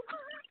interview.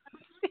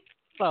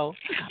 So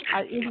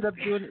I ended up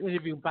doing the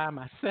interview by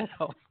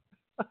myself.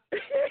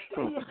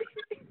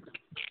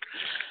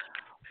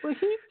 Well,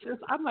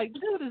 I'm like,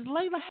 dude, it's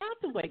Layla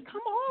Hathaway.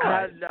 Come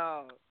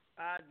on.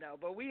 I know,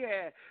 but we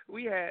had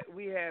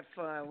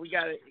fun. We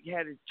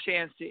had a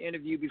chance to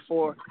interview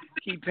before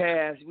he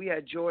passed. We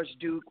had George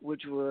Duke,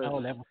 which was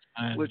that was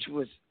fun.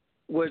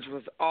 which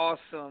was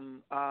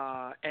awesome.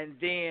 And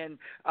then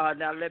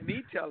now let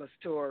me tell a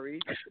story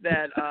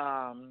that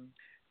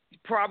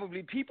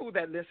probably people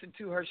that listen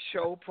to her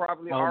show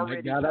probably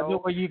already know. I know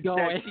where you're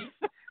going.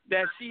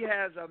 That she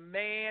has a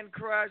man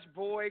crush,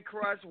 boy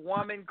crush,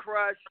 woman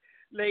crush,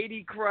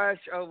 lady crush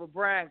over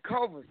Brian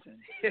Culberson.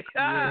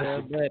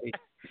 Yeah, buddy.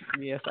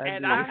 Yes, I do.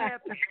 And I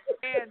have to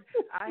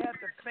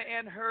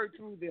fan her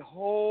through the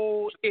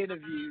whole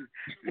interview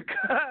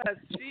because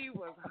she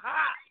was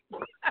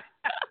hot.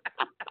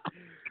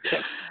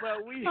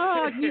 But we,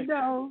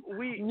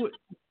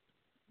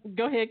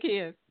 go ahead,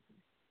 Ken.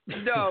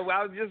 No,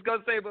 I was just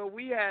gonna say, but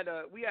we had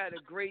a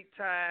great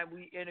time.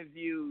 We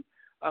interviewed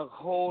a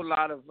whole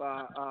lot of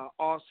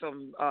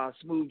awesome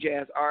smooth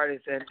jazz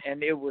artists,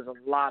 and it was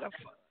a lot of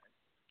fun.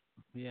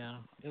 Yeah,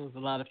 it was a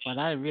lot of fun.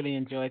 I really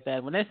enjoyed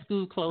that. When that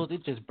school closed,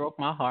 it just broke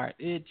my heart.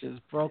 It just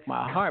broke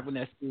my heart when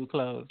that school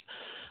closed.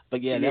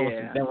 But that was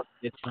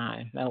a good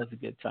time. That was a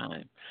good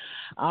time.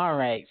 All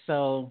right.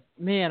 So,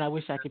 man, I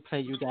wish I could play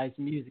you guys'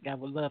 music. I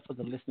would love for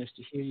the listeners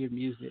to hear your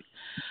music.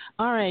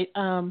 All right.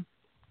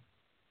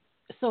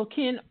 So,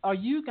 Ken, are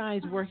you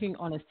guys working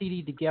on a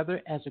CD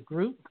together as a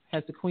group?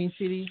 Has the Queen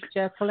City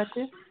Jazz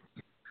Collective?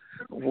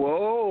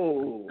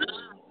 Whoa.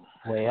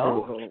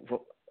 Well.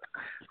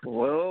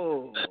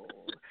 Whoa.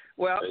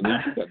 Well, and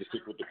then you got to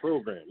stick with the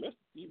program. Not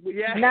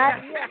yet.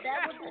 That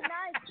would be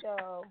nice,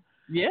 though.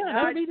 Yeah,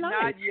 that would be nice.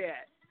 Not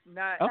yet.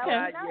 Not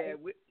yet.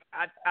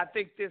 I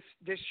think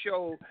this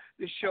show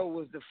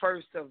was the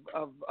first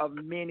of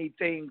many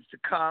things to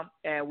come,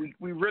 and we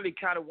really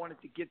kind of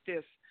wanted to get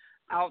this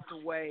out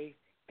the way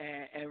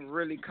and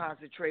really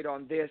concentrate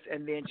on this,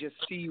 and then just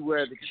see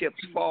where the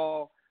chips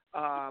fall.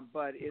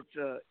 But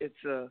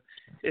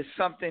it's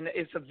something.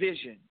 It's a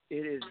vision.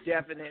 It is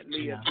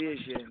definitely a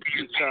vision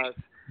because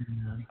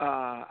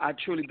I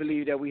truly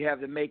believe that we have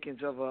the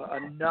makings of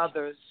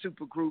another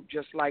super group,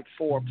 just like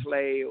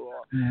Foreplay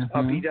or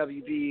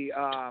BWB.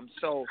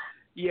 So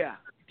yeah,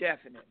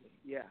 definitely,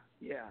 yeah,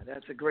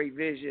 that's a great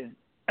vision.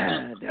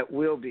 That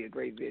will be a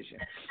great vision.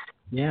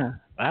 Yeah,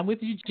 I'm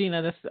with you,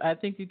 Gina. I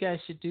think you guys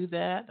should do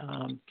that.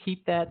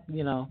 Keep that,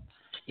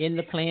 in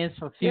the plans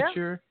for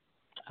future.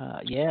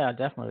 Yeah,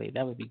 definitely.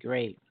 That would be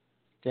great.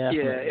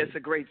 Definitely. Yeah, it's a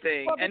great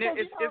thing. Well, and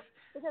because,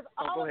 because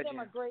all of them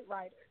are great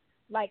writers.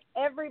 Like,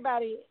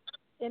 everybody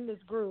in this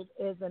group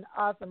is an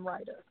awesome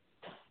writer.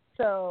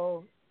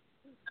 So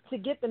to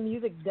get the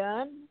music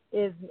done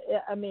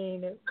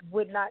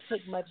would not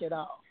take much at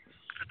all.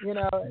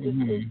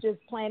 It's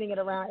just planning it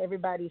around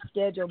everybody's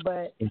schedule.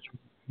 But,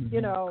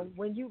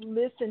 when you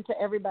listen to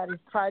everybody's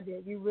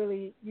project, you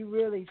really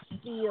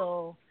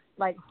feel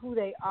like who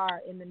they are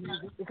in the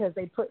music because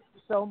they put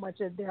so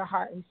much of their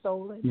heart and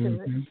soul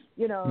into it.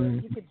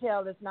 You could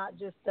tell it's not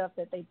just stuff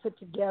that they put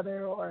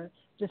together or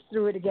just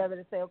threw it together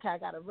to say, okay, I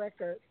got a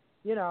record.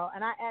 And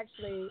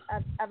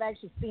I've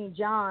actually seen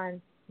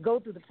John go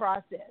through the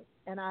process,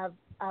 and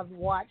I've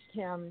watched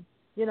him,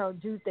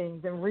 do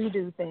things and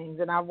redo things,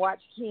 and I've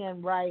watched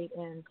Ken write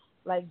and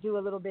like do a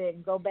little bit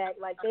and go back.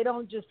 Like they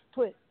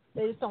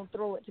just don't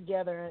throw it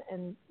together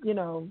and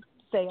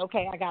say,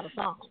 okay, I got a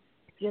song.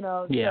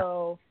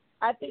 So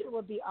I think it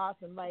would be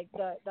awesome. Like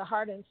the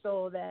heart and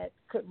soul that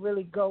could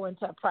really go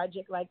into a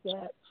project like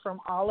that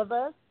from all of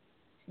us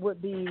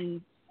would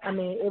be,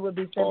 it would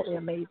be simply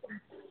amazing.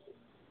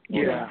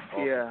 Yeah.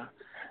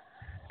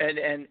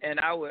 And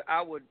I would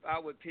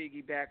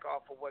piggyback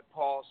off of what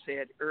Paul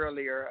said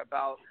earlier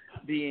about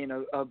being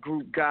a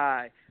group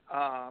guy.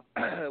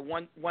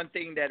 One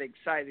thing that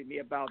excited me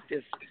about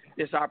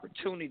this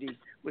opportunity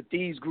with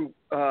these group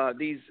of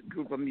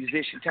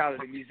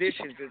talented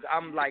musicians is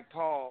I'm like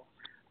Paul.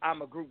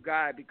 I'm a group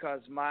guy because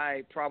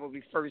my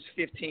probably first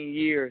 15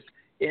 years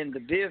in the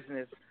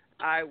business,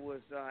 I was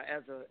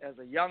as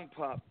a young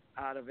pup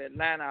out of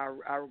Atlanta.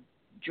 I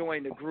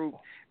joined a group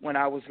when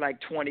I was like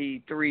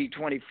 23,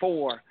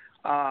 24,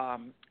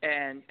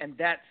 and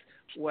that's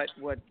what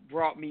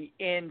brought me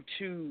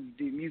into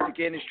the music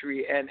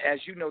industry. And as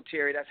you know,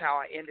 Terry, that's how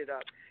I ended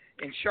up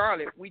in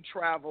Charlotte. We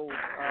traveled,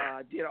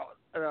 did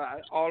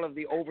all of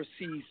the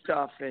overseas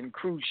stuff and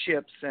cruise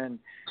ships, and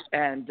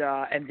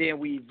then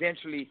we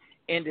eventually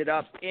ended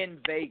up in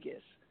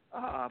Vegas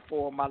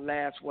for my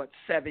last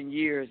 7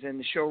 years in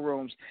the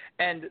showrooms.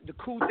 And the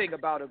cool thing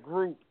about a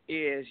group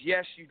is,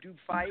 yes, you do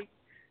fight,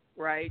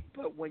 right?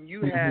 But when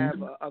you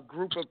have a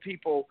group of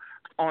people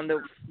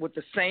with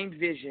the same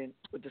vision,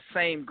 with the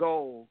same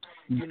goal,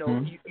 you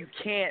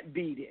can't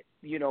beat it.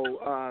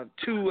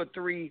 2 or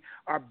 3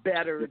 are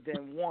better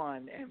than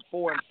 1, and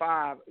 4 and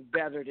 5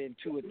 better than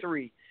 2 or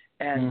 3.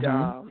 And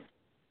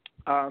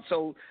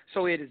so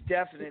it is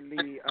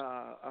definitely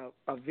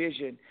a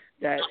vision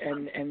that,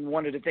 and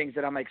one of the things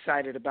that I'm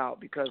excited about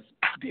because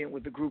being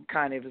with the group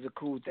kind of is a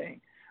cool thing.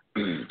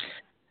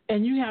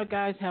 And you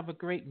guys have a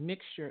great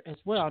mixture as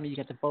well. I mean, you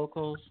got the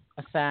vocals,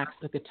 a sax,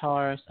 a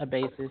guitarist, a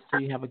bassist, so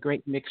you have a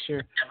great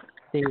mixture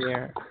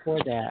there for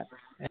that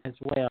as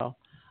well.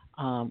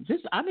 I'm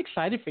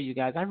excited for you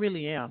guys. I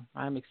really am.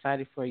 I'm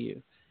excited for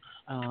you.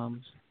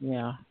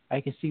 Yeah,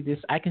 I can see this.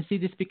 I can see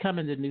this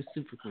becoming the new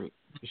supergroup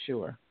for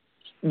sure.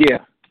 Yeah,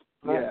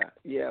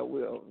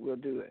 we'll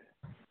do it.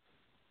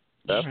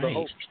 That's the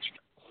hope.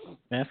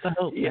 That's the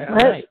hope. Yeah,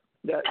 that's right.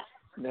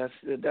 That's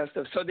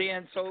the so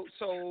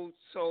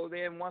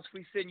then once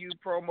we send you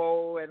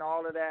promo and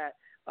all of that,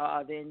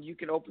 then you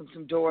can open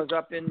some doors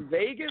up in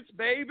Vegas,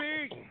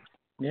 baby.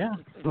 Yeah,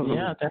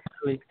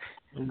 definitely.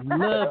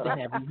 Love to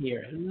have you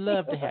here.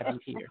 Love to have you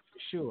here for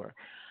sure.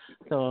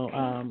 So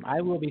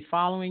I will be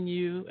following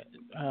you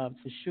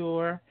for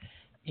sure,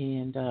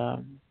 and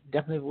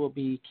definitely will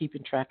be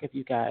keeping track of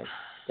you guys.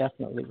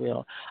 Definitely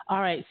will. All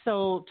right,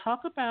 so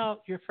talk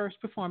about your first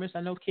performance.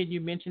 I know, Ken,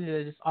 you mentioned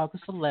it is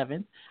August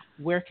 11th.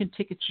 Where can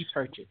tickets be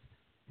purchased?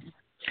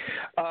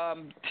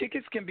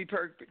 Tickets can be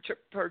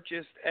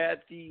purchased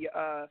at the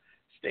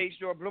Stage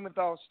Door,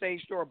 Blumenthal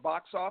Stage Door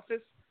box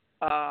office.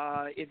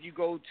 If you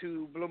go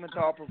to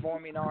Blumenthal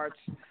Performing Arts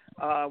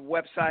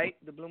website,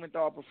 the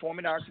Blumenthal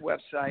Performing Arts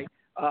website,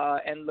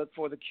 and look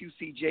for the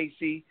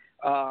QCJC,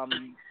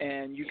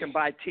 and you can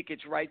buy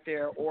tickets right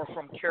there, or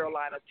from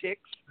Carolina Tix.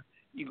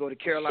 You go to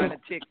Carolina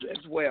Tix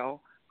as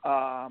well.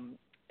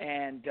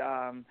 And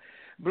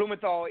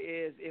Blumenthal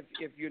is,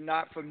 if you're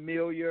not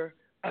familiar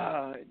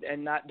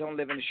and don't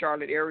live in the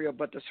Charlotte area,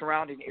 but the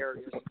surrounding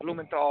areas,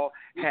 Blumenthal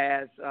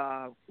has,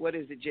 what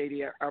is it,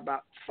 JD,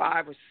 about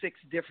 5 or 6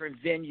 different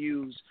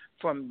venues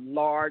from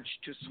large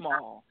to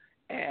small.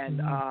 And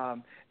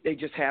they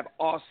just have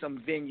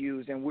awesome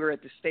venues. And we're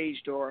at the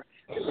Stage Door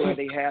where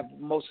they have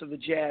most of the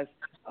jazz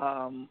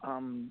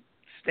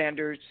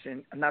standards,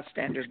 and not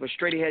standards, but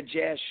straight ahead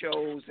jazz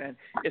shows, and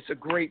it's a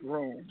great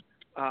room.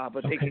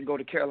 But they can go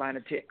to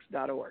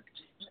carolinatix.org.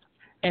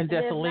 And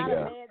that's a link. There's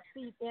not a bad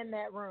seat in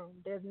that room.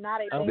 There's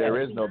not a bad There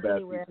is seat no bad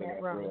anywhere seat in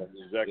that room.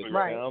 Exactly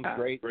right. Sounds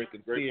great. Great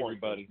point,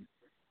 everybody.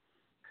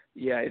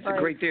 Yeah, it's right. a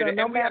great theater. So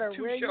no and we matter have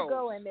 2 where shows. you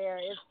go in there,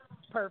 it's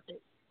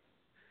perfect.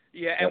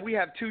 Yeah, and we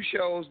have 2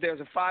 shows.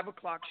 There's a 5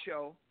 o'clock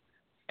show,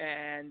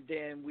 and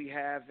then we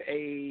have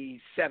a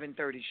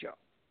 7:30 show.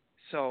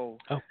 So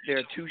there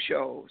are 2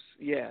 shows.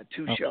 Yeah,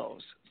 2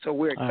 shows. So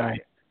we're excited.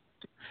 Right.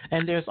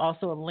 And there's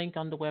also a link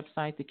on the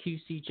website, the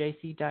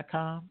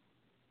QCJC.com.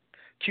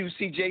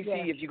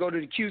 QCJC, if you go to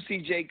the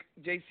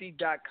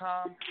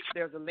QCJC.com,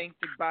 there's a link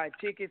to buy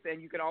tickets,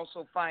 and you can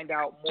also find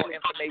out more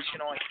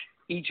information on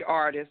each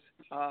artist.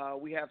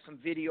 We have some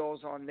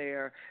videos on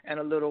there and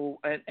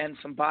and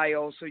some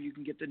bios, so you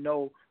can get to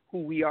know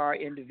who we are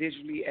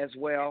individually as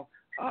well.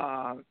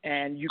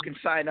 And you can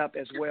sign up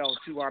as well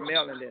to our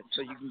mailing list,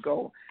 so you can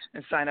go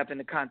and sign up in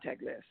the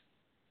contact list.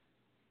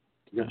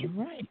 All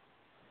right.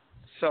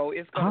 So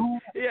it's gonna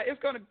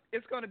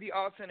be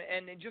awesome.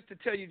 And just to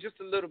tell you just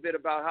a little bit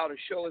about how the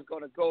show is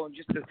gonna go, and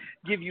just to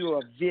give you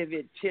a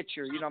vivid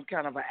picture, I'm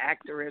kind of an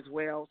actor as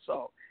well,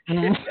 so.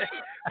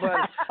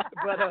 but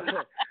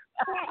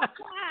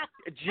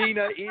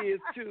Gina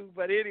is too.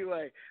 But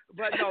anyway,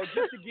 no,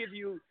 just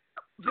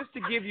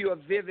to give you a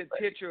vivid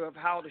picture of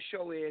how the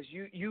show is,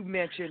 you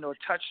mentioned or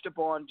touched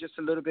upon just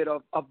a little bit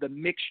of the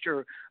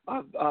mixture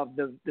of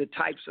the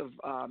types of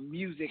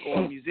music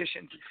or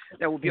musicians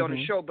that will be on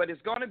the show. But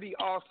it's going to be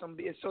awesome.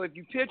 So if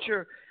you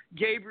picture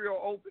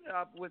Gabriel open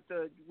up with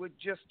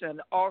just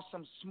an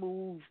awesome,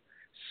 smooth,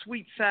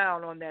 sweet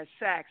sound on that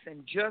sax,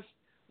 and just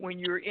when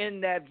you're in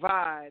that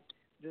vibe,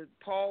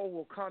 Paul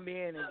will come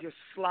in and just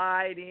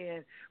slide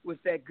in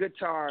with that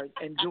guitar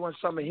and doing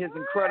some of his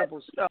incredible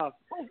stuff.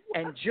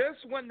 And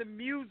just when the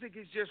music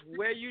is just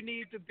where you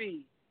need to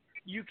be,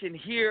 you can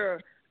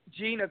hear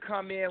Gina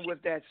come in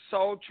with that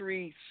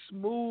sultry,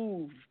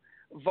 smooth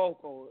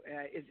vocal.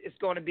 It's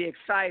going to be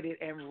exciting.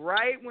 And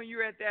right when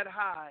you're at that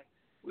high,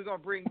 we're going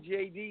to bring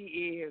JD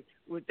in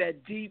with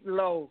that deep,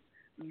 low,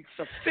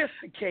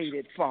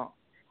 sophisticated funk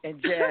and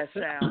jazz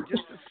sound,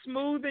 just to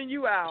smoothen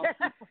you out.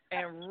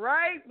 And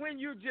right when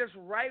you're just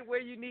right where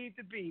you need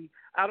to be,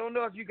 I don't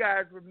know if you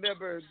guys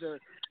remember the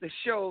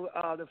show,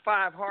 the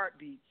 5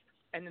 Heartbeats.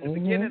 And in the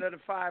beginning of the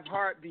 5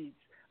 Heartbeats,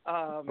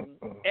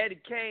 Eddie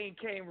Kane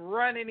came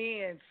running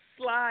in,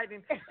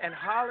 sliding and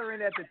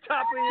hollering at the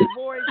top of his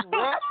voice.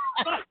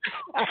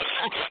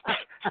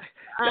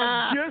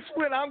 That's just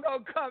when I'm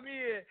going to come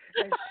in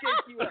and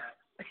shake you up.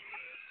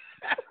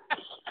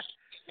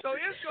 So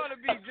it's going to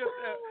be just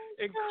an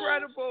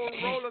incredible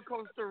roller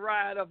coaster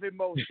ride of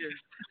emotions,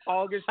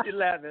 August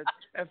 11th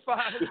at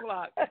 5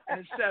 o'clock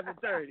and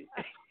 7:30.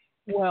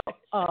 Well,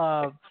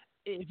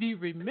 if you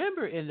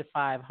remember in the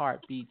 5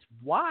 Heartbeats,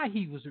 why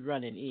he was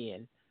running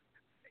in.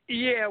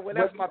 Yeah, well,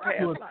 that's my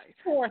past life.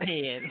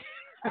 Beforehand.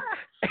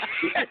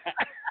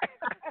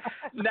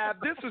 Now, if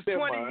this was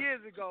 20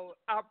 years ago,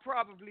 I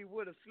probably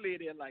would have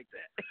slid in like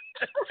that.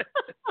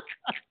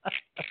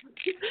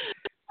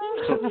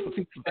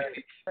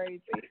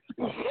 Crazy.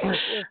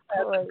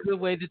 That's a good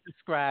way to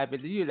describe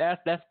it.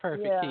 That's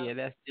perfect, Ken.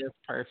 That's just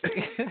perfect.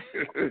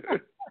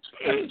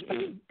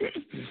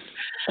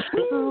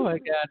 Oh my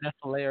God, that's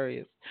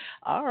hilarious.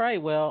 All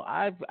right, well,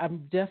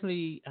 I'm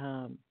definitely,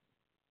 I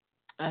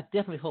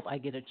definitely hope I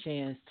get a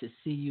chance to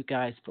see you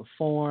guys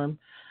perform.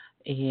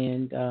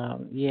 And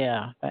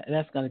yeah,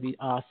 that's going to be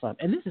awesome.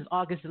 And this is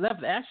August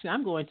 11th. Actually,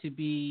 I'm going to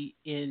be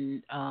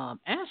in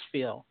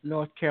Asheville,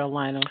 North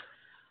Carolina,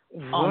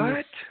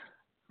 on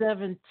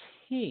the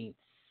 17th,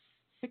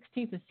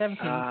 16th, and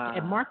 17th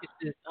at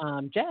Marcus's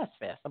Jazz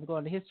Fest. I'm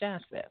going to his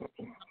Jazz Fest.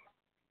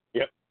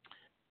 Yep.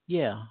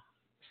 Yeah.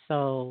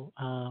 So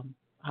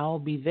I'll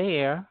be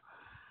there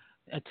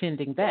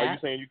attending that. Are you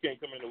saying you can't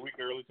come in a week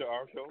early to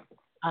our show?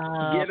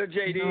 Get a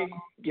JD. No,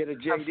 get a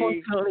JD.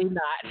 Unfortunately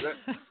not.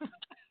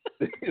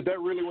 Is that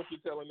really what you're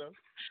telling us?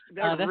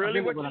 That's really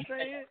what you're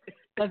saying?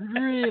 That's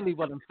really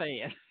what I'm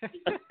saying.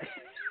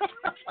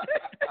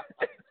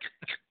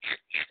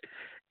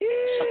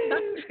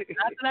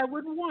 Not that I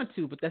wouldn't want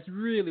to, but that's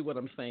really what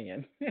I'm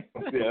saying. Yeah,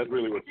 that's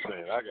really what you're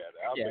saying. I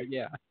got it.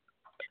 Yeah.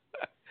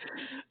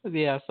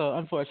 Yeah, so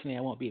unfortunately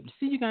I won't be able to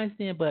see you guys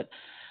then, but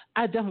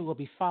I definitely will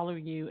be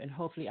following you, and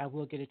hopefully I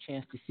will get a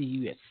chance to see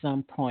you at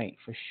some point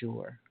for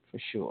sure.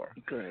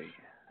 Great.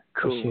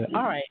 Cool. Sure.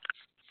 All right.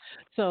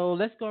 So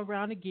let's go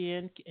around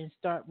again and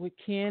start with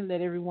Ken.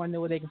 Let everyone know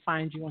where they can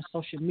find you on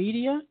social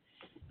media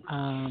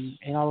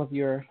and all of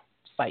your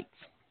sites.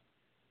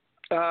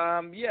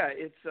 Yeah,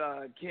 it's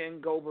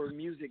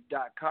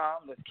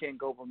KenGoberMusic.com. That's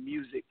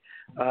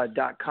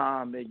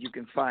KenGoberMusic.com. And you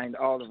can find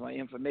all of my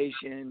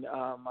information.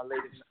 My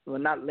latest, well,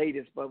 not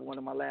latest, but one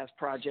of my last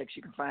projects.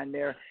 You can find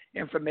their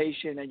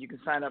information, and you can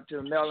sign up to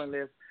the mailing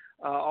list.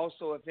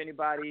 Also, if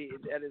anybody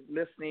that is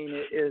listening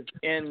is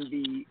in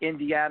the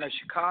Indiana,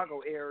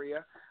 Chicago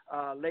area,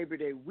 Labor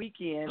Day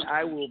weekend,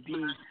 I will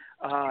be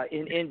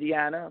in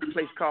Indiana, a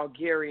place called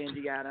Gary,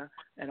 Indiana,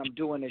 and I'm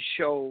doing a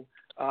show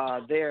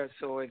there.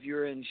 So if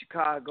you're in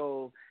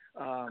Chicago,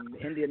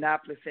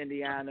 Indianapolis,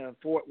 Indiana,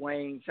 Fort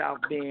Wayne,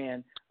 South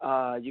Bend,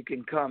 you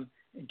can come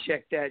and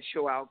check that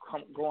show out.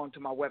 Go onto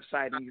my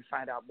website and you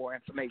find out more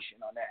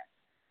information on that.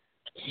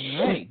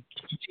 All right.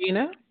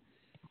 Gina?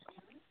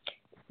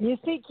 You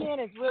see, Ken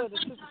is really the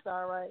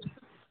superstar, right?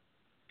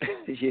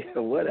 Yeah,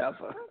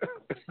 whatever.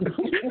 Ken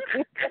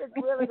is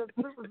really the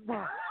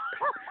superstar.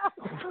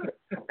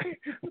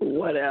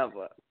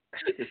 Whatever.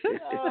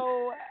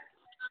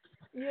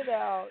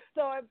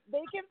 So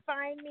they can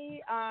find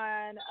me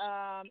on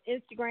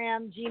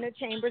Instagram, Gena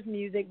Chambers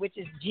Music, which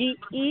is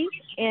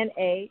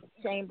Gena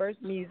Chambers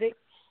Music.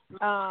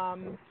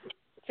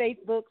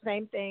 Facebook,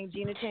 same thing,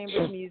 Gena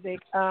Chambers Music.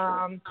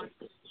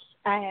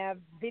 I have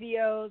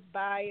videos,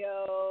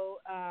 bio.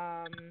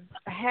 I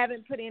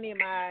haven't put any of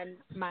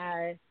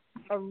my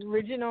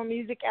original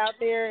music out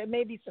there. It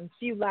may be some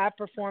few live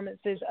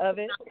performances of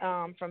it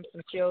from some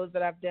shows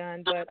that I've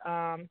done, but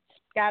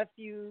got a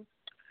few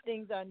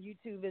things on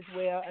YouTube as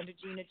well under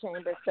Gena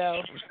Chambers,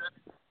 so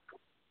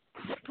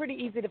pretty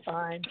easy to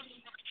find.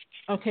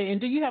 Okay, and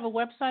do you have a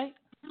website?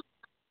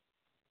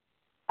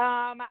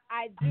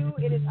 I do.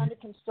 It is under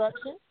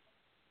construction.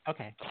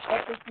 Okay.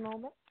 At this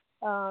moment.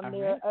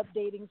 They're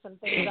updating some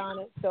things on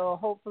it, so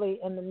hopefully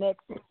in the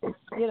next,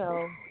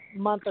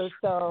 month or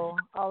so,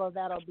 all of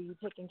that will be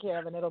taken care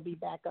of, and it'll be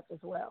back up as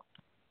well.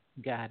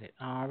 Got it.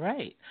 All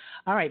right,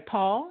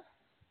 Paul?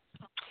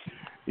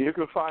 You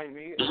can find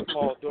me at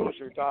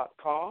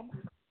pauldozier.com.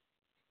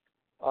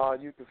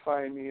 You can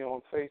find me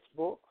on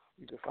Facebook.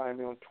 You can find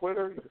me on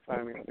Twitter. You can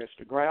find me on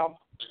Instagram.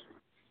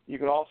 You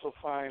can also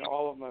find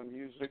all of my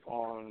music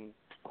on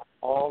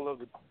all of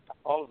the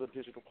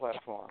digital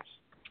platforms.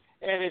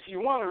 And if you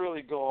want to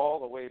really go all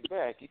the way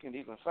back, you can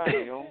even find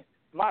me on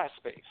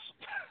MySpace.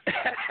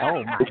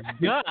 Oh, my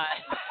God.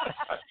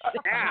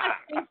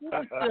 MySpace is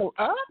still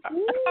up?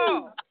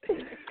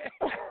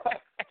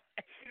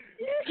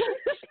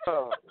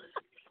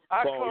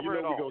 I Paul, cover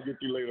it all. We're going to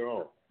get you later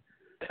on.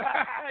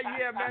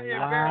 Yeah, man.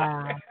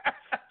 Wow.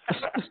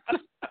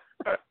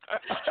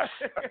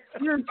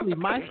 Seriously,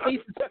 MySpace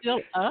is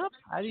still up?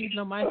 I didn't even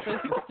know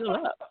MySpace was still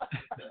up.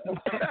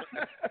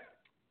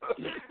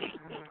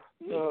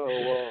 Oh,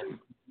 wow.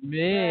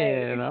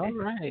 Man, all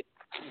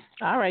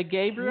right,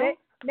 Gabriel.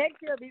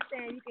 Next year, I'll be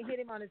saying you can hit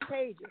him on his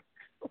pages.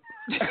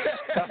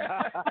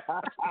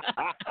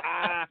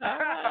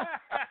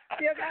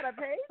 Still got a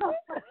page?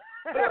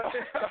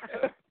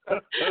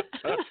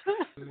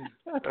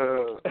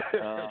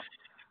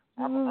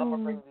 I'm going to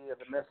bring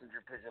the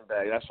messenger pigeon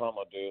back. That's what I'm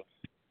going to do.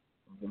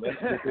 The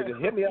messenger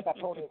pigeon. Hit me up at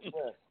Pony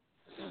Express.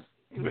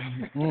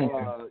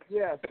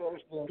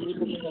 So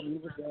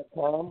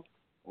music.com.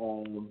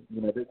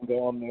 They can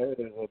go on there.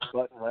 There's a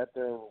button right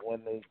there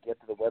when they get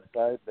to the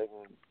website. They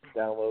can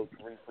download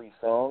 3 free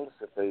songs.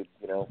 If they,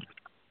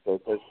 so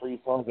if there's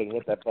free songs, they can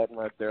hit that button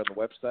right there on the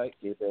website,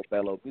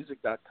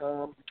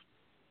 GabrielBelloMusic.com.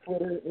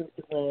 Twitter,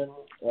 Instagram,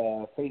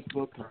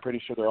 Facebook, I'm pretty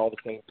sure they're all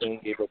the same thing,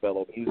 Gabriel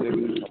Bello Music.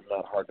 I'm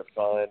not hard to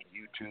find.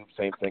 YouTube,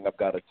 same thing. I've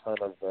got a ton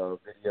of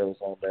videos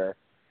on there.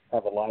 I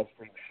have a live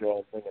stream show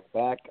I'm bringing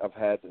back. I've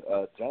had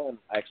John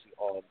actually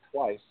on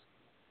twice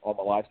on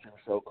my live stream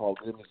show called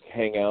Good Music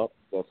Hangout.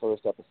 The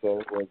first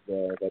episode was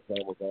that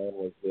John was on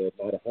was the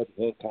night of Hudson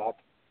Hancock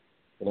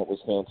and it was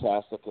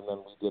fantastic. And then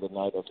we did a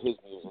night of his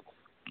music.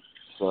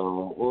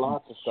 So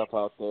lots of stuff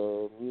out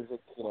there. Music,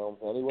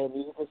 anywhere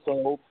music is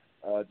sold,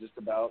 just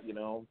about,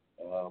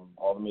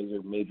 all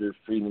the major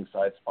streaming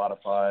sites,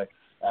 Spotify,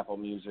 Apple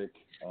Music,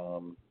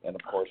 and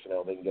of course,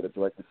 they can get it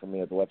directly from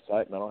me at the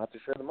website, and I don't have to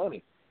share the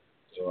money.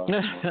 So I'll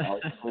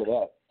for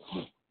that.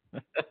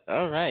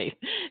 All right.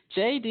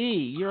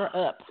 JD, you're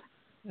up.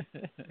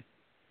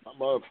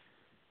 I'm up.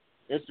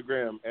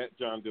 Instagram at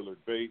John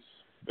Dillard Bass,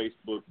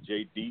 Facebook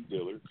JD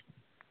Dillard,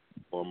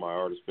 or my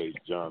artist page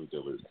John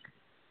Dillard.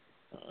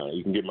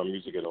 You can get my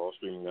music at all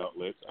streaming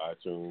outlets,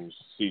 iTunes,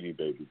 CD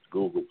Baby,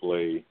 Google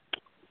Play.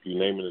 If you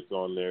name it, it's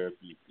on there. If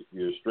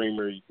you're a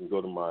streamer, you can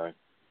go to my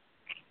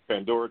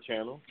Pandora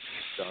channel,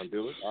 John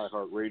Dillard,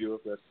 iHeartRadio,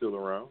 if that's still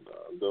around,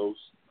 those.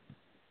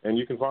 And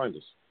you can find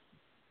us.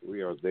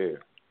 We are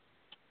there.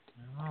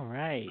 All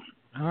right.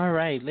 All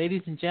right.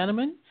 Ladies and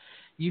gentlemen,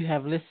 you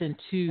have listened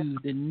to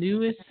the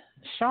newest,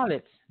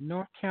 Charlotte,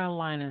 North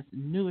Carolina's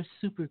newest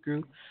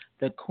supergroup,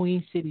 the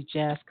Queen City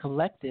Jazz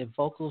Collective.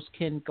 Vocals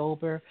Ken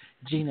Gober,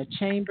 Gena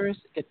Chambers,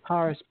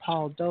 guitarist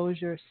Paul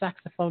Dozier,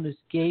 saxophonist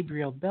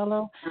Gabriel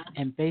Bello,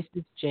 and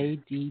bassist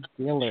JD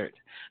Dillard.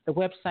 The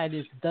website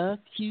is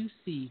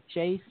theqcjc.com,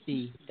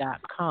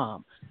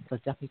 so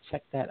definitely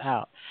check that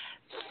out.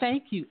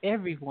 Thank you,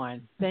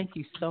 everyone. Thank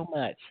you so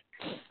much.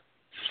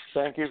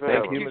 Thank you,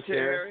 Terry.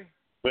 Terry.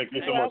 Thank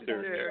you so much,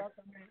 Terry.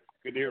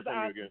 Good to hear from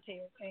you again.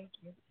 Thank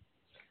you.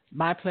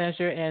 My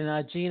pleasure.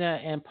 And Gena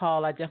and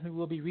Paul, I definitely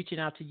will be reaching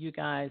out to you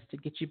guys to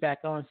get you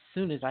back on as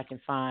soon as I can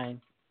find,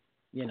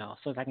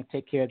 so as I can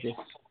take care of this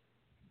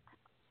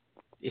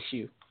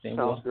issue. Then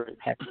Sounds we'll great.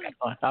 have you back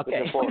on.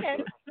 Okay.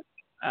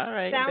 All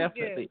right. Sounds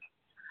definitely. good.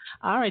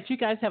 All right. You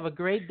guys have a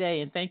great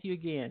day, and thank you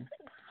again.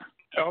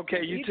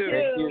 Okay, you too.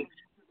 Thank you.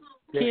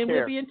 Kim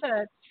will be in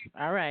touch.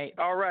 All right.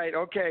 All right.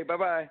 Okay.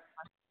 Bye-bye.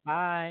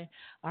 Bye.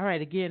 All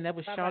right. Again, that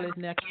was Bye-bye. Charlotte's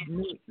next.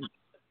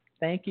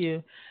 Thank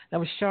you. That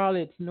was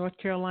Charlotte's, North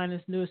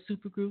Carolina's newest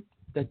supergroup,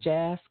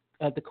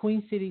 the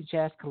Queen City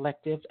Jazz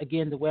Collective.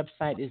 Again, the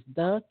website is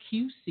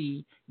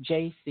theqcjc.com.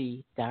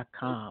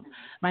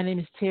 My name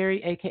is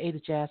Terry, a.k.a. the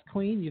Jazz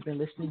Queen. You've been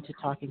listening to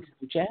Talking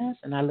Smooth Jazz,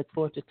 and I look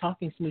forward to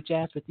talking smooth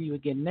jazz with you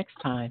again next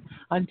time.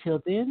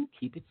 Until then,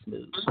 keep it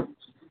smooth.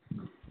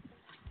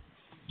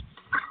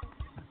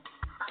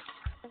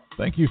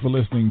 Thank you for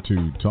listening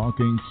to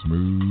Talking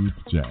Smooth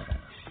Jazz.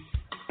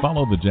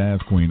 Follow the Jazz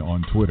Queen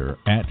on Twitter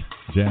at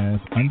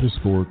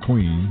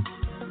Jazz_Queen,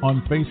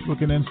 on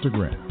Facebook and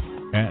Instagram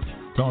at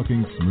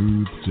Talking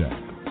Smooth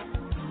Jazz,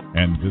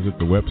 and visit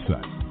the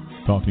website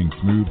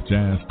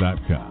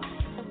TalkingSmoothJazz.com.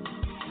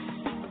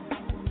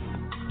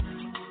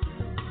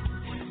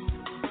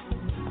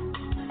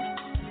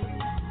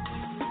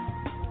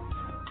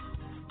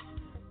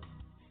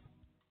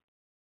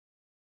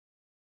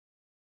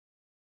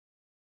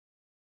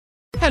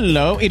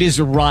 Hello, it is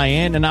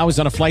Ryan, and I was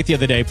on a flight the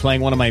other day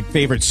playing one of my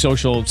favorite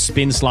social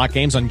spin slot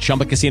games on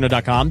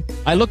ChumbaCasino.com.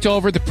 I looked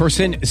over at the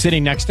person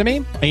sitting next to me,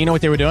 and you know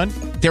what they were doing?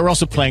 They were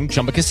also playing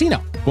Chumba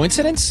Casino.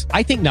 Coincidence?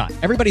 I think not.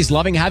 Everybody's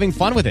loving having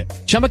fun with it.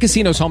 Chumba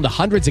Casino is home to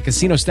hundreds of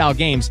casino-style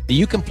games that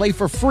you can play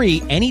for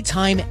free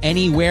anytime,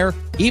 anywhere,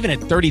 even at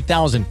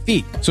 30,000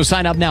 feet. So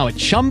sign up now at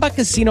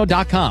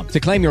ChumbaCasino.com to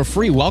claim your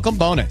free welcome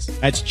bonus.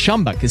 That's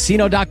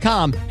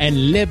ChumbaCasino.com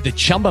and live the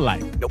Chumba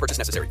life. No purchase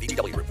necessary.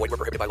 VGW. Void where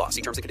prohibited by law.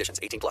 See terms and conditions.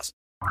 18+.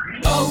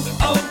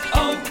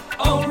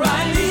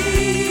 O'Reilly.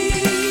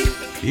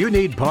 You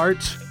need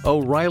parts?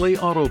 O'Reilly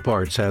Auto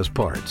Parts has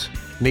parts.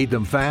 Need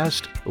them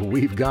fast?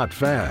 We've got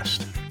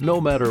fast.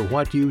 No matter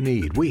what you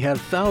need, we have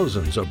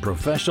thousands of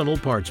professional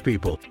parts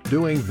people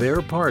doing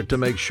their part to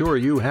make sure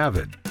you have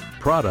it.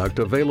 Product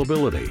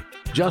availability.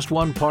 Just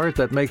one part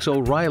that makes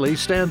O'Reilly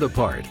stand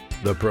apart.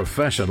 The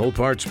professional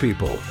parts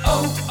people.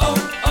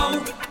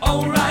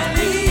 O'Reilly.